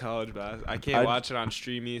watch don't. college basketball. I can't I- watch it on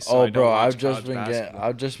Streamy. So Oh, I don't bro, watch I've just college been basketball.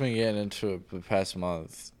 I've just been getting into it the past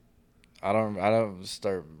month. I don't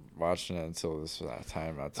start watching it until this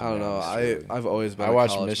time. I don't know. I've always been I a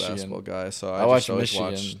watch college Michigan. basketball guy, so I I watch just always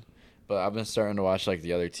Michigan, watch. but I've been starting to watch like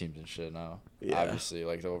the other teams and shit now. Yeah. Obviously,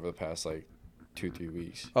 like over the past like 2-3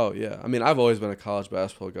 weeks. Oh yeah, I mean, I've always been a college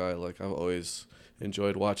basketball guy. Like I've always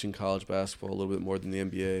enjoyed watching college basketball a little bit more than the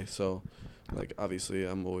NBA. So, like obviously,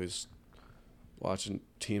 I'm always watching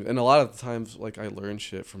teams, and a lot of the times, like I learn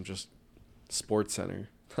shit from just Sports Center.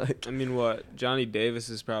 Like, I mean, what? Johnny Davis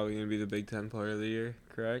is probably going to be the Big Ten Player of the Year,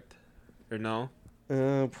 correct? Or no?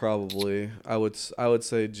 probably I would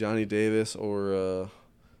say Johnny Davis or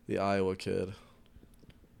the Iowa kid.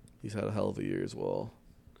 He's had a hell of a year as well.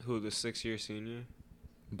 Who, the 6-year senior?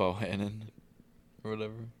 Bohannon, or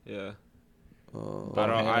whatever. Yeah. Bohannon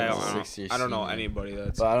I is a don't, 6-year I don't know senior. anybody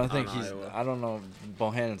that's But I don't on think he's. Iowa. I don't know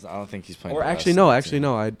Bohannon's. I don't think he's playing. Or the actually rest no, of the actually team.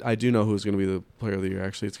 no. I do know who's going to be the player of the year.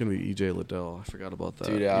 Actually, it's going to be EJ Liddell. I forgot about that.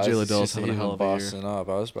 Dude, yeah, EJ EJ Liddell's having a hell of a year. bossing up.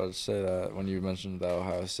 I was about to say that when you mentioned that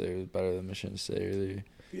Ohio State was better than Michigan State earlier.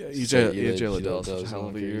 Yeah, Say EJ Liddell's Liddell's such a hell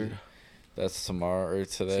of a going year. crazy. That's tomorrow or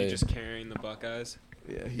Is today. he just carrying the Buckeyes?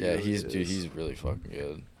 Yeah, Yeah, really he's is. he's really fucking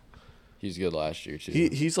good. He's good last year too.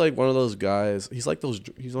 He's like one of those guys. He's like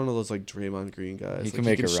he's one of those like Draymond Green guys. He Like, can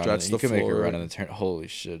make a run. stretch He the can make a floor. run in the turn. Holy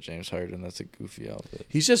shit, James Harden. That's a goofy outfit.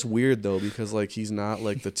 He's just weird though because like he's not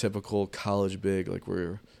like the typical college big like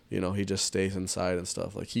where he just stays inside and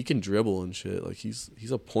stuff. Like he can dribble and shit. Like he's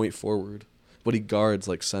a point forward, but he guards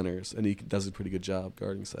like centers and he does a pretty good job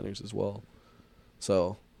guarding centers as well.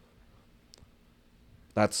 So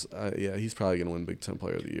that's yeah, he's probably gonna win Big Ten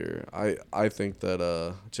Player of the Year. I think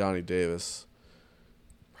that Johnny Davis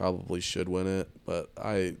probably should win it, but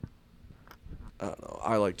I don't know.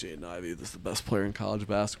 I like Jaden Ivey. This is the best player in college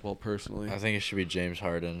basketball personally. I think it should be James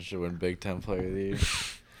Harden. Should win Big Ten Player of the Year.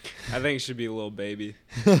 I think it should be a little baby.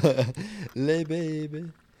 Lay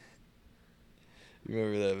baby. You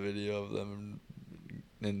remember that video of them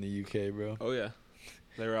in the UK, bro? Oh, yeah.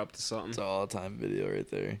 They were up to something. It's an all-time video right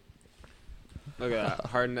there. Look at that.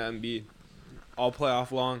 Harden to Embiid. All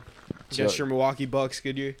playoff long. So- Just your Milwaukee Bucks,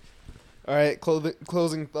 good year. All right,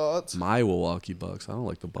 closing thoughts. My Milwaukee Bucks. I don't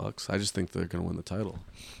like the Bucks. I just think they're gonna win the title.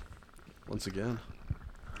 Once again.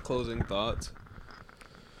 Closing thoughts.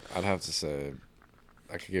 I'd have to say,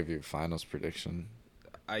 I could give you a finals prediction.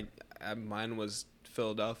 Mine was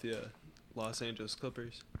Philadelphia, Los Angeles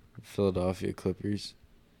Clippers. Philadelphia Clippers.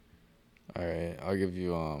 All right, I'll give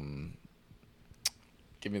you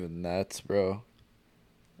give me the Nets, bro.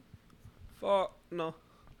 Fuck no.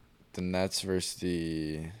 The Nets versus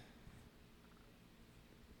the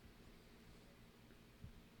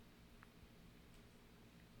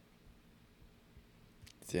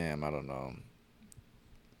Damn, I don't know.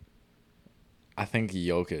 I think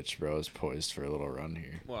Jokic, bro, is poised for a little run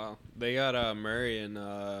here. Wow, they got Murray and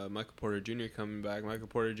Michael Porter Jr. coming back. Michael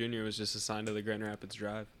Porter Jr. was just assigned to the Grand Rapids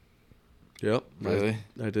Drive. Yep. Really?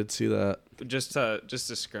 I did see that. Just to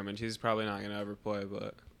scrimmage. He's probably not gonna ever play,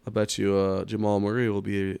 but I bet you Jamal Murray will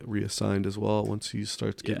be reassigned as well once he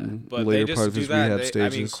starts getting but later they just part of do his that. rehab I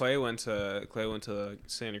stages. mean, Clay went to the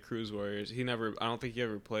Santa Cruz Warriors. He never. I don't think he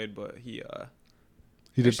ever played, but he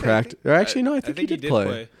he did actually, practice. Or actually, no, I think he did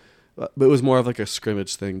play. But it was more of like a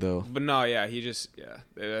scrimmage thing, though. But no, yeah, he just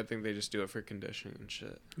I think they just do it for conditioning and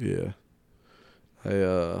shit. Yeah.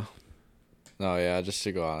 No, yeah, just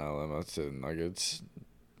to go on a limb, I'd say Nuggets.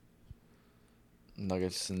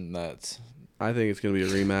 Nuggets and Nets. I think it's gonna be a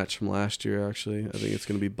rematch from last year. Actually, I think it's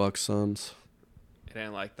gonna be Bucks Suns. It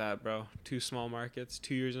ain't like that, bro. 2 small markets,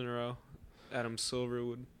 2 years in a row. Adam Silver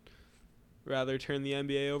would rather turn the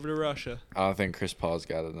NBA over to Russia. I don't think Chris Paul's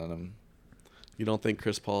got it in him. You don't think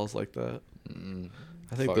Chris Paul's like that? Mm-mm.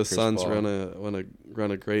 I think Fuck the Chris Suns Paul.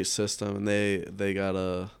 run a great system, and they got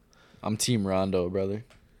a I'm Team Rondo, brother.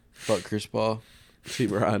 Fuck Chris Paul.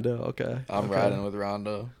 Team Rondo. Okay, I'm okay. riding with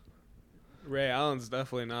Rondo. Ray Allen's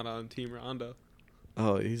definitely not on Team Rondo.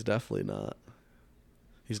 Oh, he's definitely not.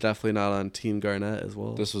 He's definitely not on Team Garnett as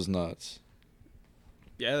well. This was nuts.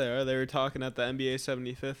 Yeah, they are. They were talking at the NBA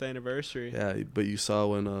 75th anniversary. Yeah, but you saw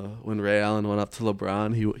when Ray Allen went up to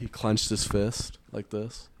LeBron, he clenched his fist like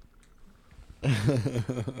this.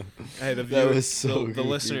 Hey, the That viewers, was so the goofy,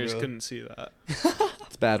 listeners bro. couldn't see that.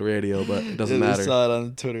 It's bad radio, but it doesn't Yeah, matter. We saw it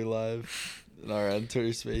on Twitter Live, on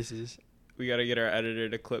Twitter Spaces. We got to get our editor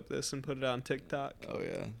to clip this and put it on TikTok. Oh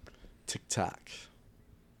yeah. TikTok.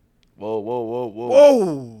 Whoa, whoa, whoa, whoa.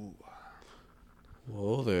 Whoa!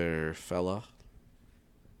 Whoa there, fella.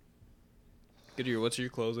 Goodyear, what's your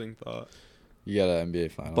closing thought? You got an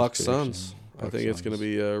NBA Finals. Bucks prediction? Suns. I Bucks think it's going to Suns.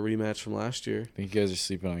 be a rematch from last year. I think you guys are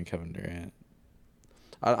sleeping on Kevin Durant.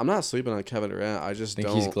 I'm not sleeping on Kevin Durant. I I just think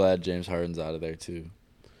don't. he's glad James Harden's out of there too.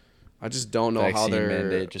 I just don't know how Vaccine they're.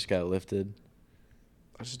 mandate just got lifted.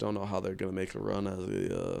 I just don't know how they're going to make a run as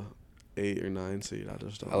a 8 or 9 seed. I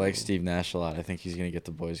just don't. I like know. Steve Nash a lot. I think he's gonna get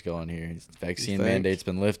the boys going here. His vaccine think? mandate's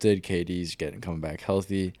been lifted. KD's coming back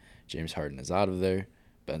healthy. James Harden is out of there.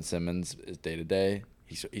 Ben Simmons is day to day.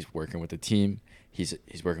 He's working with the team. He's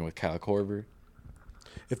working with Kyle Korver.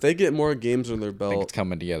 If they get more games under their I think belt it's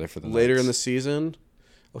coming together for the later in the Nets. season,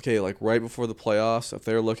 okay, like right before the playoffs, if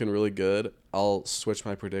they're looking really good, I'll switch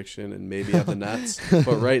my prediction and maybe have the Nets.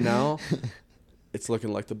 But right now, it's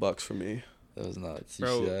looking like the Bucks for me. That was nuts. You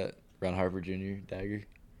Bro. see that? Ron Harper Jr. dagger.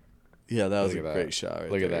 Yeah, that was Look a at great that. shot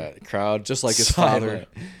right Look there. at that crowd, Just like his silent.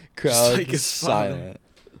 Crowd, Just like his father. silent.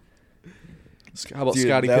 How about Dude,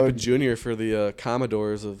 Scottie that Pippen would- Jr. for the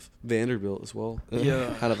Commodores of Vanderbilt as well?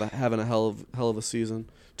 Yeah. Having a hell of a season.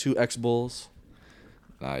 2 ex-Bulls.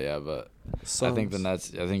 Nah, yeah, but Suns. I think the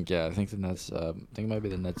Nets. I think the Nets. I think it might be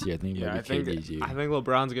the Nets. Yeah, I think it Yeah, might I be think KD's year. I think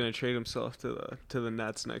LeBron's gonna trade himself to the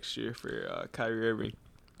Nets next year for Kyrie Irving.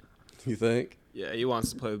 You think? Yeah, he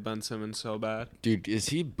wants to play with Ben Simmons so bad. Dude, is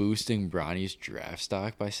he boosting Bronny's draft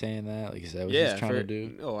stock by saying that? Like, is that what Yeah, he's trying to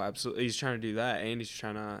do? Oh, absolutely. He's trying to do that, and he's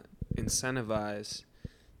trying to incentivize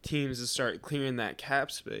teams to start clearing that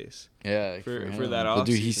cap space. Yeah, For him. that But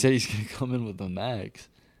dude, he offseason. said he's gonna come in with the max.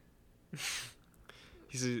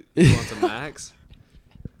 He wants a max.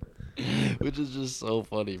 Which is just so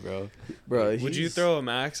funny, bro. Bro, Would you throw a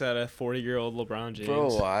max at a 40-year-old LeBron James?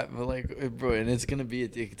 Bro, and it's gonna be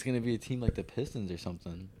a team like the Pistons or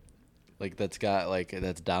something, like that's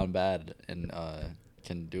down bad and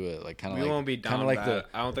can do it like kind of We like won't be down like bad.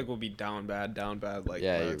 I don't think we'll be down bad like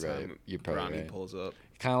Yeah, by you're the right. time You're probably Bronny right. pulls up.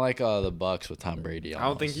 kind of like the Bucks with Tom Brady. I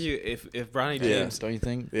don't think almost. if Bronny Yeah. James, Don't you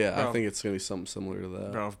think? Yeah, I Bro. think it's gonna be something similar to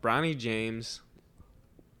that. bro, if Bronny James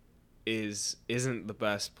isn't the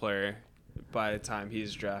best player by the time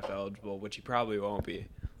he's draft eligible, which he probably won't be,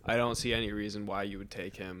 I don't see any reason why you would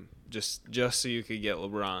take him just so you could get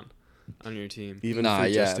LeBron on your team. Even Nah, for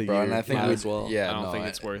yeah, just a bro, year, and I think might we- as well. Yeah, I don't no, think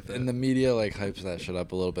it's worth it. And the media like hypes that shit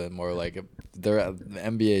up a little bit more. Like the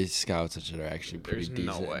NBA scouts and shit are actually pretty There's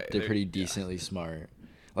no decent. way. They're pretty Yeah. decently smart.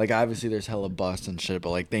 Like obviously there's hella busts and shit, but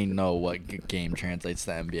like they know what game translates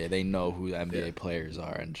to NBA. They know who the NBA Yeah. players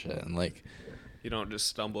are and shit. And like You don't just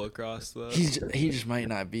stumble across the. he just might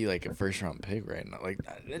not be like a first round pick right now. Like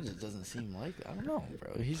it just doesn't seem like I don't know,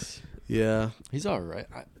 bro. Yeah, He's all right.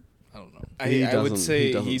 I don't know. I would say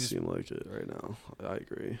he doesn't he's seem like it right now. I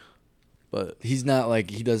agree, but He's not like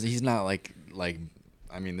he's not like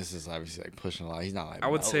I mean this is obviously like pushing a lot. He's not like I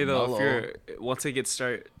would say though, Melo. if you're once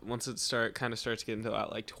it starts getting to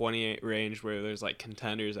that like 28 range where there's like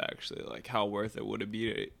contenders actually, like how worth it would it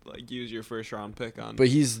be to like use your first round pick on? But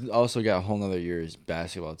he's also got a whole nother year's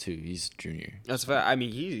basketball too. He's junior. That's fact. I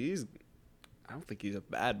mean, he's. I don't think he's a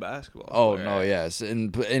bad basketball. Oh player. no, yes.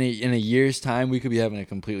 In a year's time, we could be having a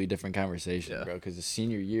completely different conversation, Yeah. bro. Because the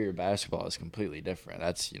senior year of basketball is completely different.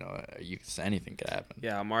 That's anything could happen.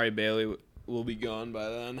 Yeah, Amari Bailey will be gone by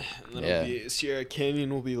then, and then Yeah. it'll be Sierra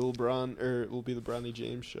Canyon will be LeBron or will be the Bronny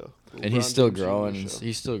James show. And he's still LeBron James Jr. growing. show.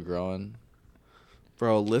 He's still growing.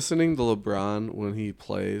 bro, listening to LeBron when he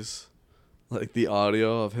plays, like the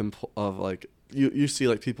audio of him of like you see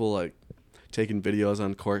like people like taking videos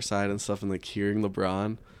on courtside and stuff and like hearing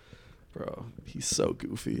LeBron, bro, he's so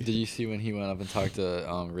goofy. Did you see when he went up and talked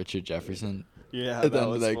to Richard Jefferson Yeah, at the that end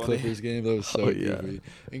of was that funny. Clippers game? That was so Oh, yeah. goofy.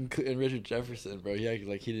 And Richard Jefferson, bro, he acted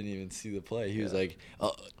like he didn't even see the play. He was Yeah. like,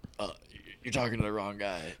 "You're talking to the wrong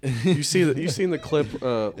guy." You seen the clip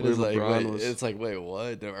where It was like, LeBron wait, was. it's like, wait,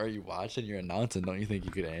 what? Are you watching? You're announcing. Don't you think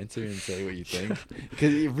you could answer and say what you think?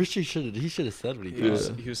 Because Richie should have said what he He was,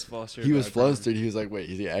 thought. he was flustered. He was back then. flustered. He was like, wait,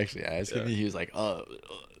 is he actually asking Yeah. me? He was like,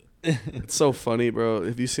 It's so funny, bro.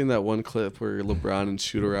 Have you seen that one clip where LeBron in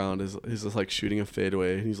shoot around is just like shooting a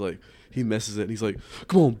fadeaway and he's like he misses it and he's like,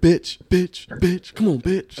 "Come on, bitch, bitch, bitch, come on,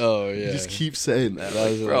 bitch." Oh, yeah. He just keeps saying that. That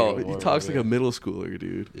was Like, bro, like a he horrible talks like a bit. middle schooler,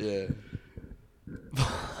 dude. yeah.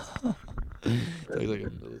 Talks like a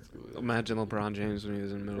middle school. Imagine LeBron James when he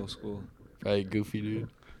was in middle school. Right, goofy dude.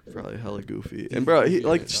 Probably hella goofy. And bro, he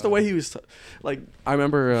like just the way he was like I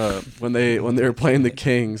remember when they were playing the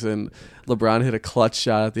Kings and LeBron hit a clutch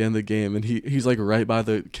shot at the end of the game and he's like right by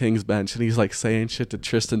the Kings bench and he's like saying shit to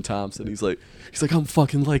Tristan Thompson. He's like I'm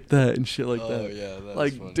fucking like that and shit like that. Oh yeah, that's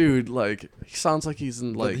like funny. Dude, like he sounds like he's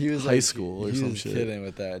in like He was high like, school or he some was shit. kidding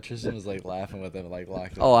with that. Tristan was like laughing with him, like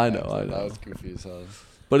locked. Oh, I up. know, I know. That was goofy as hell.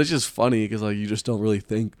 But it's just funny because like you just don't really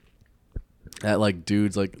think that like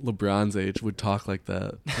dudes like LeBron's age would talk like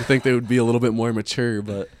that. You think they would be a little bit more mature,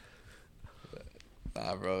 but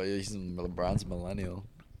Nah, bro, LeBron's a millennial.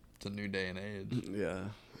 It's a new day and age. yeah,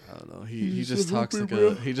 I don't know. He just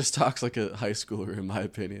talks like a high schooler in my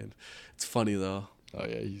opinion. It's funny though. Oh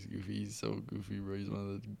yeah, he's goofy. He's so goofy, bro. He's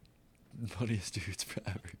one of the funniest dudes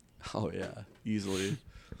forever. Oh yeah, easily.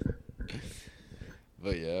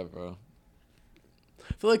 But yeah, bro.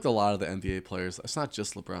 I feel like a lot of the NBA players, it's not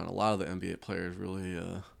just LeBron, a lot of the NBA players really,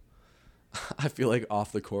 I feel like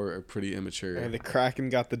off the court are pretty immature. Hey, the Kraken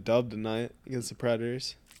got the dub tonight against the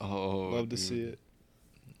Predators. Oh, Love to see it.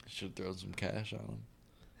 Should throw some cash on him.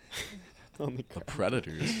 On the The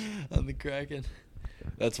Predators. On the Kraken.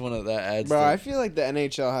 That's one of that adds. Bro, to, I feel like the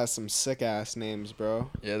NHL has some sick ass names, bro.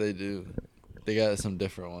 yeah, they do. They got some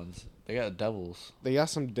different ones. They got Devils, They got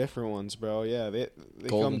some different ones, bro. Yeah, they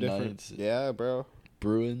Golden come different. Knights. Yeah, bro.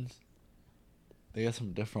 Bruins. They got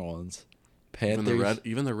some different ones. Even Panthers.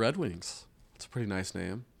 the Red Wings. It's a pretty nice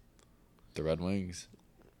name. The Red Wings.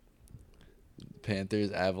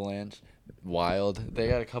 Panthers, Avalanche, Wild. They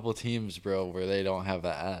got a couple teams, bro, where they don't have the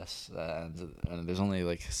S. And there's only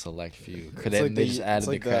like a select few. They just added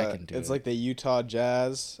the Kraken to it. It's like the Utah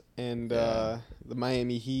Jazz and Yeah. the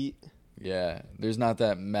Miami Heat, Yeah, there's not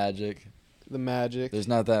that magic. the Magic. There's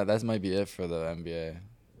not that. That might be it for the NBA.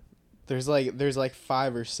 There's like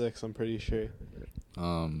 5 or 6, I'm pretty sure.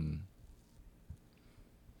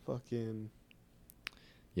 Fucking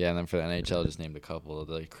Yeah, and then for the NHL, just named a couple: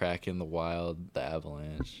 the Kraken, the Wild, the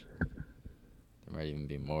Avalanche. There might even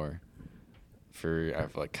be more. For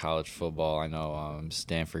like college football, I know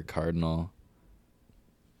Stanford Cardinal,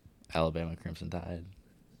 Alabama Crimson Tide,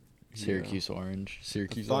 Syracuse Orange,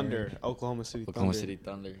 Syracuse Thunder, Orange, Oklahoma City Oklahoma Thunder. City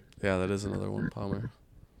Thunder. Yeah, that is another one, Palmer.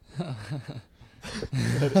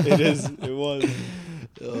 It is. It was.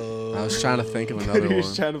 I was trying to think of another He was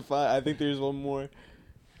one. trying to find. I think there's one more.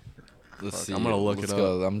 Let's Fuck, see. I'm gonna look Let's it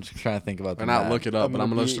go. I'm just trying to think about the Or not map. look it up, I'm but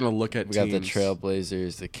gonna I'm just be- gonna look at We got the teams.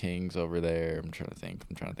 Trailblazers, the Kings over there. I'm trying to think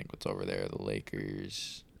what's over there. The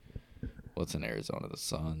Lakers. What's in Arizona? The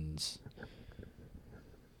Suns.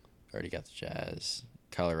 Already got the Jazz.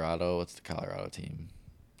 Colorado. What's the Colorado team?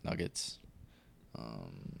 Nuggets.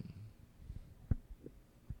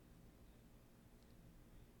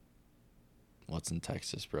 What's in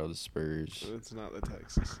Texas, bro? The Spurs. It's not the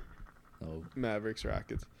Texas No, Mavericks,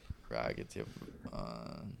 Rockets. Rockets. Yep.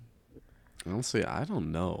 Honestly, I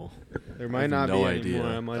don't know. There I might have not no be idea.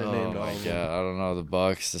 anymore. I might have Oh named all my of god, them. I don't know. The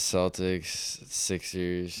Bucks, the Celtics,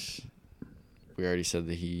 Sixers. We already said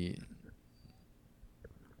the Heat.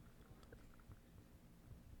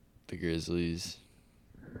 The Grizzlies.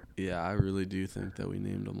 Yeah, I really do think that we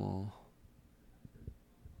named them all.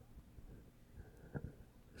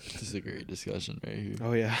 This is a great discussion right here.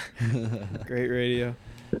 Oh yeah, great radio.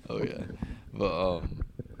 Oh yeah, but All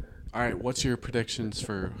right, what's your predictions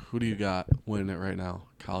for who do you got winning it right now?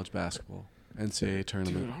 College basketball, NCAA Dude,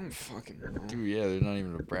 tournament. I don't fucking know. dude, yeah, they're not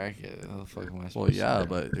even a bracket. How the fuck am I supposed Well, to yeah, say?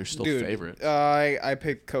 but they're still Dude, favorite. I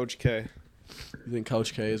picked Coach K. You think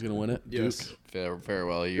Coach K is gonna win it? Yes. Duke?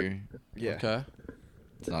 Farewell year. Yeah. Okay.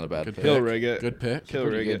 It's not a bad Good pick. He'll pick. rig it. Good pick. He'll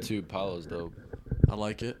Pretty rig good it. too. Paulo's dope. I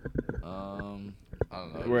like it. I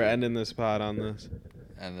don't know. We're ending this pod on this.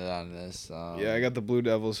 Ended on this. Yeah, I got the Blue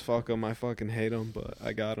Devils. Fuck them. I fucking hate them, but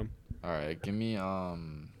I got them. All right, give me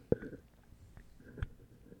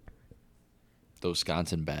the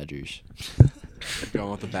Wisconsin Badgers. Going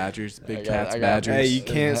with the Badgers. Big I Cats, got Badgers. Hey, you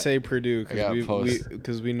Badgers. can't I say Purdue I got post.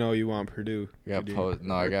 because we know you want Purdue. I Purdue.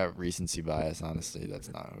 got recency bias. Honestly,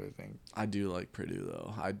 that's not who I think. I do like Purdue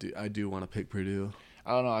though. I do want to pick Purdue.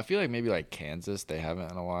 I don't know. I feel like maybe like Kansas. They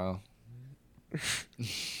haven't in a while.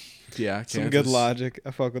 Yeah, Some good Kansas. logic.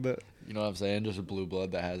 I fuck with it. You know what I'm saying? Just a blue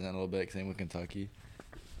blood that hasn't in a little bit. Same with Kentucky.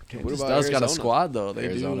 Kansas about does got a Arizona? squad though. They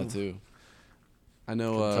Arizona do. too. I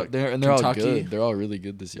know. They're all Kentucky. good. They're all really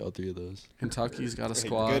good this year. All three of those. Kentucky's got a Hey,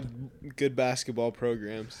 squad. good basketball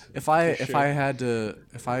programs. If I For if sure. I had to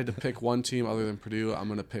pick one team other than Purdue, I'm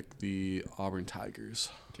gonna pick the Auburn Tigers.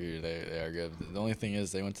 Dude, they are good. The only thing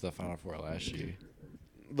is they went to the Final Four last year.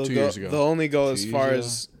 They'll 2 go, years ago. They'll only go 2 as years far ago?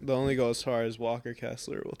 as they'll only go as far as Walker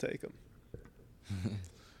Kessler will take them.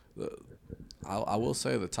 I will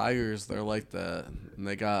say the Tigers, they're like that, and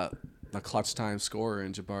they got a clutch time scorer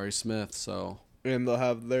in Jabari Smith. So And they'll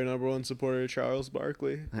have their number one supporter, Charles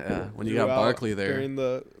Barkley. yeah, when you got throughout- Barkley there, during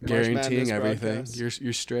the March guaranteeing Madness everything, broadcast.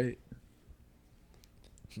 you're straight.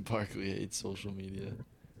 Barkley hates social media.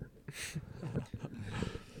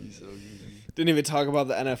 He's so easy. Didn't even talk about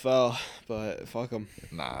the NFL, but fuck them.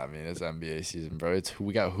 Nah, I mean it's NBA season, bro.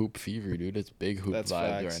 We got hoop fever, dude. It's big hoop That's vibes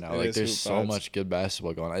facts. right now. It Like is there's hoop so vibes. much good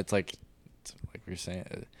basketball going on. It's like we were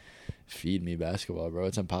saying, feed me basketball, bro.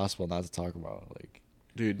 It's impossible not to talk about. Like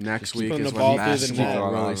Dude, next Just week putting is the when ball through the basketball net.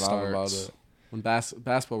 really On about starts. it. When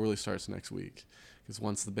basketball really starts next week, because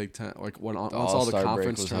once the Big Ten, like once all the All-Star break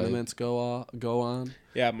conference was hype. tournaments go on.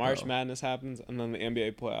 Yeah, March Oh. Madness happens, and then the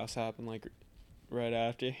NBA playoffs happen like right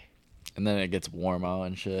after. and then it gets warm out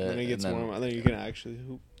and shit. Then it gets and then, warm, and then you can actually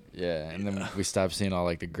hoop. Yeah, and then we stop seeing all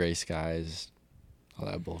like the gray skies, all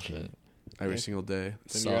that bullshit. Every Yeah. single day.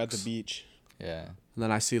 Then you're at the Sucks. beach. Yeah. And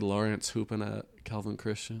then I see Lawrence hooping at Calvin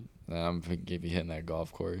Christian. Then I'm gonna be hitting that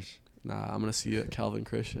golf course. Nah, I'm gonna see you at Calvin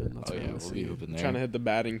Christian. That's Oh where yeah, I'm we'll gonna be see you. hooping I'm there. trying to hit the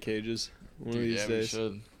batting cages one of Dude, these yeah, we days.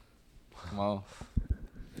 should. Come on,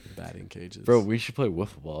 Batting cages. bro. We should play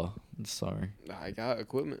wiffle ball this summer. I got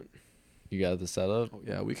equipment. You got the setup.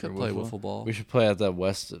 Yeah, we could For play wiffle? wiffle ball. We should play at that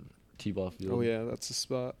West T-ball field. Oh yeah, that's the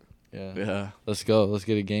spot. Yeah. Yeah. Let's go. Let's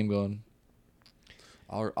get a game going.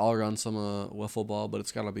 I'll run some wiffle ball, but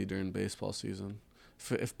it's gotta be during baseball season.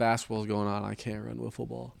 If basketball's going on, I can't run wiffle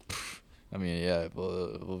ball. I mean, yeah,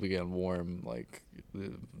 we'll be getting warm like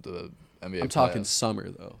the NBA. I'm talking playoffs. summer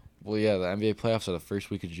though. Well, yeah, the NBA playoffs are the first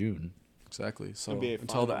week of June. Exactly. So NBA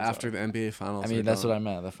until finals after are- the NBA finals. I mean, are that's done. what I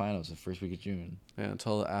meant. The finals, the first week of June. Yeah,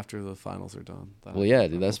 until after the finals are done. Then Well, I yeah,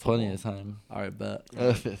 can dude, run that's wiffle plenty ball. of time. All right, bet.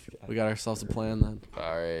 All We got ourselves a plan then.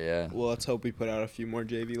 right, yeah, Well, let's hope we put out a few more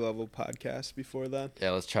JV level podcasts before then.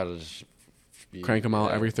 yeah. Let's try to just Crank them out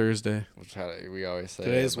yeah, every Thursday. We'll try to. We always say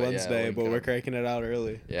Today's it, Wednesday, link but we're up. cranking it out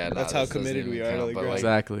early. Yeah, nah, That's how this doesn't committed we even are to count, the but, grind. like,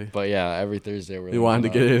 Exactly. But yeah, every Thursday we're. We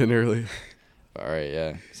wanted to linking get up. it in early. All right,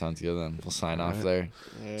 yeah, sounds good then. We'll sign off Alright. there.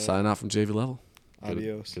 Yeah. Sign off from JV level. Good-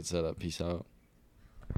 Adios. Good setup. Peace out.